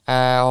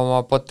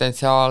oma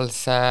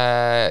potentsiaalse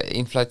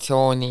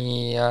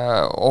inflatsiooni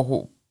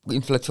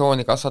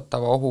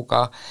kasvatava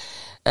ohuga,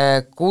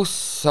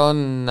 kus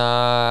on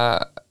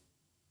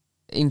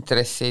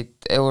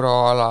intressid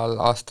euroalal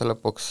aasta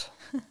lõpuks?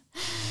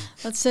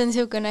 Vot see on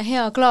niisugune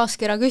hea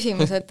klaaskera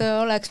küsimus, et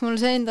oleks mul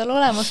see endal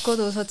olemas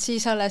kodus,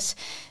 siis alles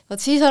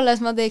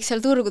ma teeks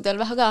seal turgudel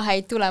väga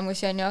häid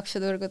tulemusi on ju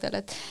aktsiaturgudel,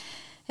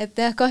 et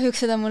jah,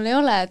 kahjuks seda mul ei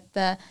ole,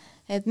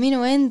 et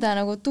minu enda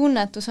nagu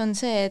tunnetus on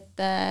see, et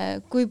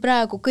kui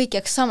praegu kõik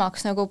jääks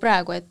samaks nagu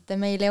praegu, et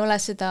meil ei ole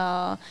seda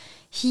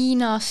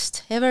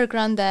Hiinast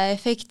Evergrande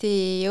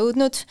efekti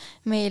jõudnud,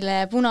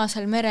 meile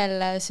Punasel merel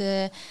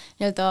see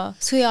nii-öelda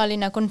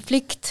sõjaline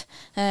konflikt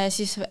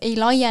siis ei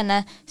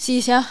laiene,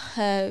 siis jah,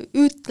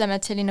 ütleme,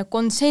 et selline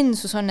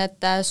konsensus on, et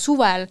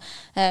suvel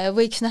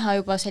võiks näha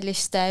juba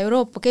sellist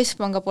Euroopa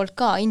Keskpanga poolt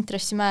ka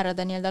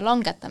intressimäärade nii-öelda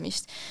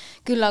langetamist.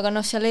 Küll aga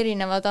seal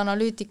erinevad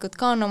analüütikud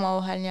ka on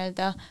omavahel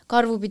nii-öelda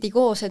karvupidi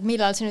koos, et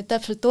millal see nüüd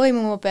täpselt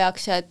toimuma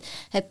peaks ja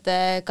et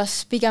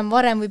kas pigem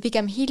varem või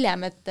pigem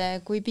hiljem,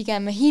 et kui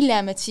pigem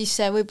hiljem, et siis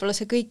võib-olla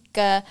see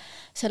kõik,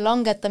 see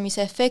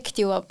langetamise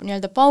efekt jõuab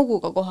nii-öelda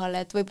pauguga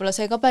kohale, et võib-olla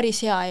see ka päris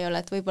hea ei ole,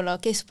 et võib-olla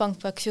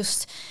Keskpank peaks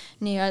just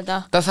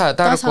nii-öelda tasa ja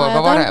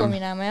targu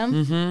minema, jah.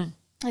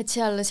 Et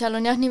seal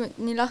on jah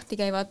nii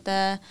lahti käivad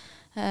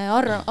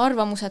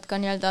arvamused ka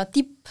nii-öelda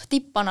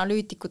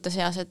tippanalüütikute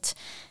seas,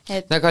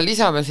 et aga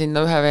lisame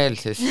sinna ühe veel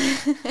siis.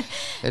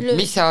 Et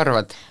mis sa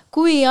arvad?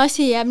 Kui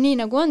asi jääb nii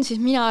nagu on, siis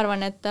mina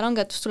arvan, et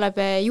langetus tuleb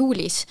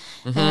juulis.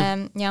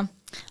 Jah.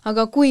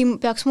 Aga kui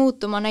peaks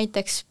muutuma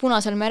näiteks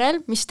Punasel merel,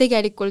 mis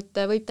tegelikult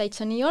võib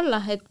täitsa nii olla,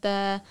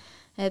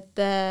 et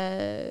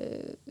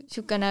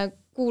niisugune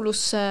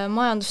kuulus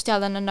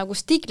majandusteadlane nagu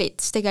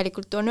Stiglitz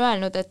tegelikult on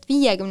öelnud, et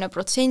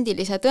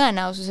 50%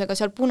 tõenäosusega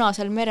seal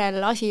Punasel merel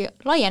asi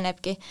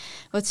laienebki.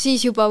 Vot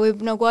siis juba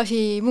võib nagu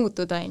asi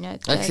muutuda.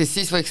 Ehk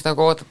siis võiks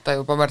nagu oodata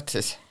juba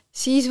märtsis?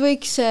 Siis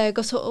võiks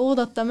kas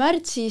oodata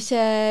märtsis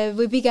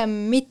või pigem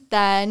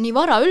mitte nii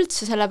vara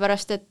üldse,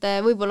 sellepärast et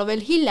võib-olla veel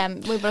hiljem,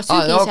 võib-olla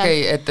sügisel.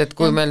 Okei, et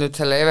kui me nüüd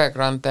selle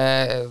Evergrande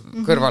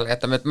kõrvale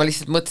jätame, et ma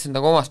lihtsalt mõtlesin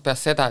nagu omast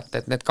peast seda,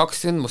 et need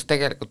kaks sündmust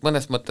tegelikult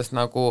mõnes mõttes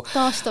nagu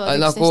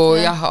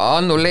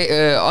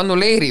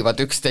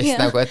annuleerivad üksteist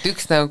nagu, et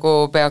üks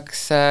nagu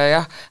peaks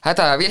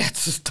häda ja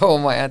viletsust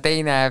tooma ja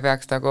teine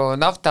peaks nagu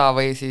nafta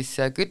või siis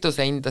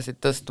kütusehindasid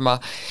tõstma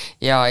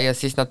ja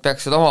siis nad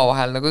peaksid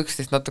omavahel nagu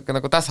üksteist natuke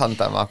nagu tasandama,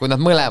 kui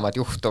nad mõlemad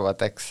juhtuvad,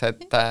 eks,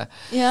 et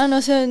ja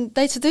see on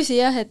täitsa tõsi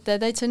jah, et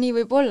täitsa nii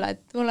võib olla, et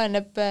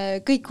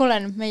kõik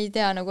oleneb, me ei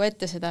tea nagu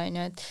ette seda, on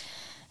ju, et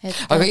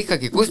aga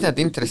ikkagi, kus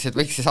need intressid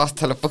võiks siis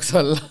aasta lõpuks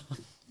olla?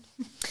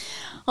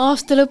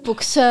 Aasta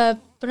lõpuks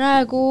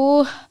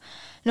praegu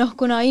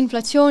kuna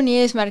inflatsiooni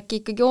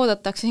eesmärki ikkagi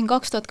oodatakse siin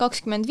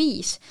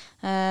 2025,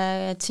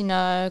 et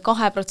sinna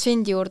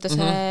 2% juurde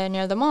see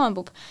nii-öelda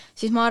maambub,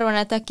 siis ma arvan,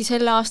 et äkki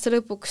selle aasta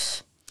lõpuks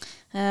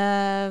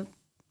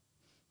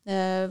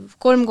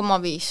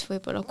 3,5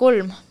 võib-olla,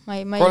 3, ma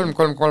ei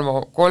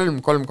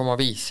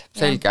 3,5,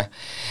 selge.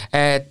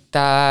 Et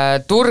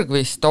turg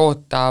vist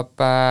ootab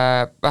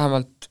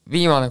vähemalt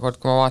viimane kord,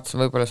 kui ma vaatasin,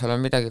 võib-olla seal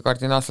on midagi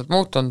kardinaalselt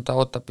muutunud, ta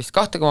ootab vist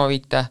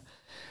 2,5,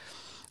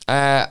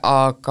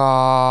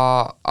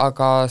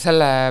 aga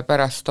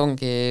sellepärast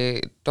ongi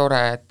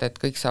tore, et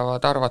kõik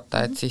saavad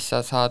arvata, et siis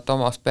sa saad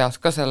omas peas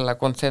ka selle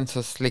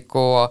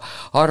konsensusliku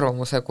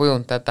arvamuse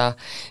kujundada.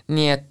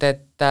 Nii et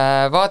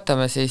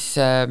vaatame siis,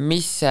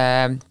 mis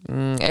see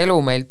elu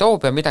meil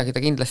toob ja midagi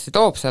ta kindlasti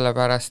toob,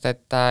 sellepärast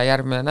et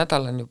järgmine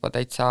nädal on juba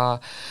täitsa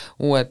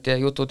uued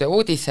jutud ja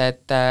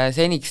uudised.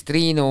 Seniks,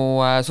 Triinu,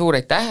 suur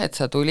aitäh, et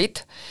sa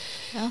tulid.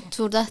 Jah,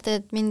 suur tähte,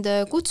 et mind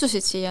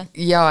kutsusid siia.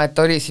 Ja et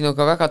oli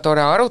sinuga väga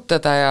tore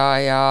arutada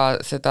ja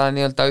seda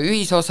nii-öelda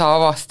ühisosa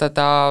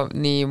avastada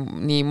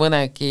nii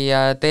mõnegi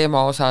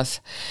teema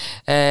osas.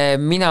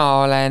 Mina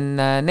olen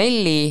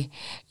Nelli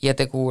ja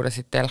te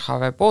kuurasite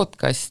LHV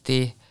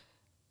podcasti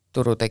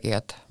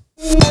Turutegijad.